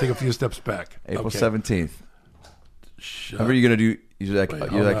on. Let's take a few steps back. April Okay. 17th. Shut How are you gonna do? You're like, Wait,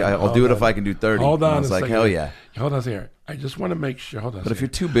 hold on, I'll hold do it on. if I can do 30. Hold And on I was a like, second. hell yeah. Hold on a second. I just want to make sure. Hold on. But if you're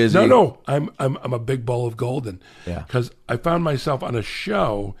too busy, No. I'm a big bowl of golden. Yeah. Because I found myself on a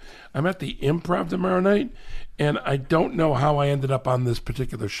show. I'm at the Improv tomorrow night, and I don't know how I ended up on this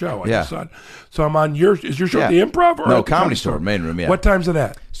particular show. I Yeah. just saw it. So I'm on your. Is your show at Yeah. the Improv or No, at the Comedy Store, main room, yeah. What time's it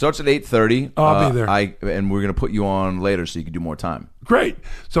at? starts at 8:30. Oh, I'll be there. And we're gonna put you on later so you can do more time. Great.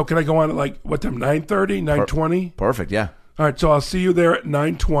 So can I go on at like what time? 9:30, 9:20. Perfect. Yeah. All right. So I'll see you there at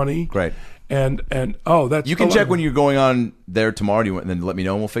 9:20. Great. And oh, that's You can check 11. when you're going on there tomorrow. Do you want, and then let me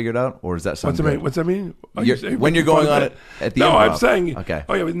know and we'll figure it out, or is that something? What's that mean? Oh, You're- saying when you're making going fun on of it that? at the No, I'm Improv. saying. Okay.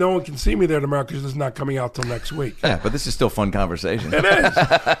 Oh yeah, but no one can see me there tomorrow because it's not coming out till next week. Yeah, but this is still fun conversation. It is.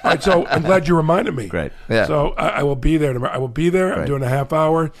 All right, so I'm glad you reminded me. Great. Yeah. So I will be there tomorrow. I will be there. I'm Great. doing a half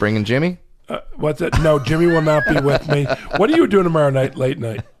hour. Bringing Jimmy? What's that? No, Jimmy will not be with me. What are you doing tomorrow night, late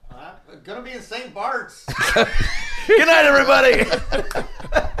night? I'm gonna be in St. Bart's. Good night, everybody.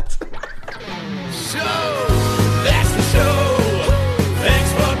 So, that's the show.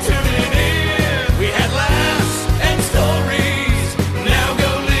 Thanks for tuning in. We had laughs and stories. Now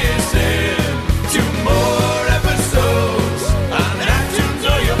go listen to more episodes on iTunes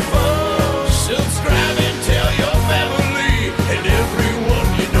or your phone. Subscribe and tell your family and everyone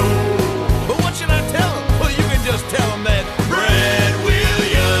you know. But what should I tell them? Well, you can just tell them that Brad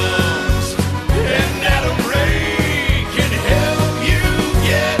Williams and Adam Ray can help you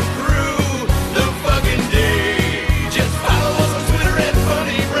get through the fucking day. Just follow us on Twitter at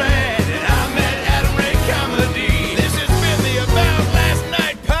Funny Brad, and I'm at Adam Ray Comedy. This has been the About Last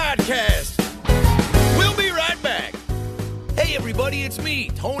Night podcast. We'll be right back. Hey everybody, it's me,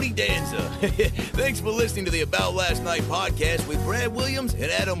 Tony Danza. Thanks for listening to the About Last Night podcast with Brad Williams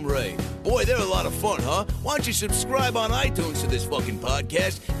and Adam Ray. Boy, they're a lot of fun, huh? Why don't you subscribe on iTunes to this fucking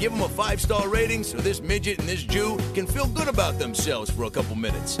podcast, give them a 5-star rating so this midget and this Jew can feel good about themselves for a couple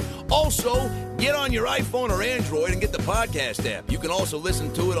minutes. Also, get on your iPhone or Android and get the podcast app. You can also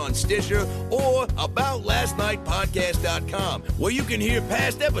listen to it on Stitcher or aboutlastnightpodcast.com, where you can hear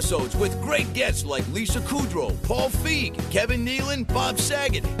past episodes with great guests like Lisa Kudrow, Paul Feig, Kevin Nealon, Bob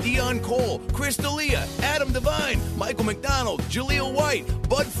Saget, Dion Cole, Chris D'Elia, Adam Devine, Michael McDonald, Jaleel White,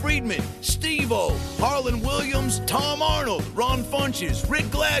 Bud Friedman, Steve-O, Harlan Williams, Tom Arnold, Ron Funches, Rick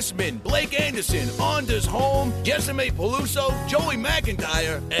Glassman, Blake Anderson, Anders Holm, Jessime Peluso, Joey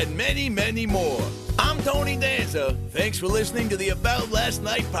McIntyre, and many, many more. I'm Tony Danza. Thanks for listening to the About Last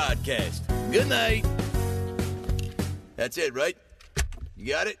Night podcast. Good night. That's it, right?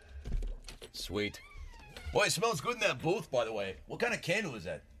 You got it? Sweet. Boy, it smells good in that booth, by the way. What kind of candle is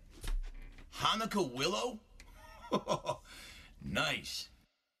that? Hanukkah willow? Nice.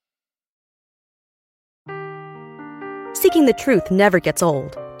 Seeking the truth never gets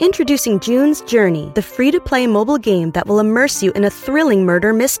old. Introducing June's Journey, the free-to-play mobile game that will immerse you in a thrilling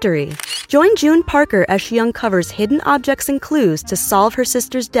murder mystery. Join June Parker as she uncovers hidden objects and clues to solve her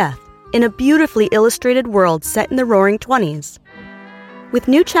sister's death in a beautifully illustrated world set in the Roaring '20s. With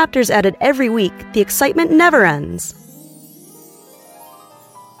new chapters added every week, the excitement never ends.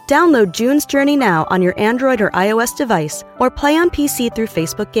 Download June's Journey now on your Android or iOS device, or play on PC through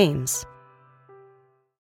Facebook Games.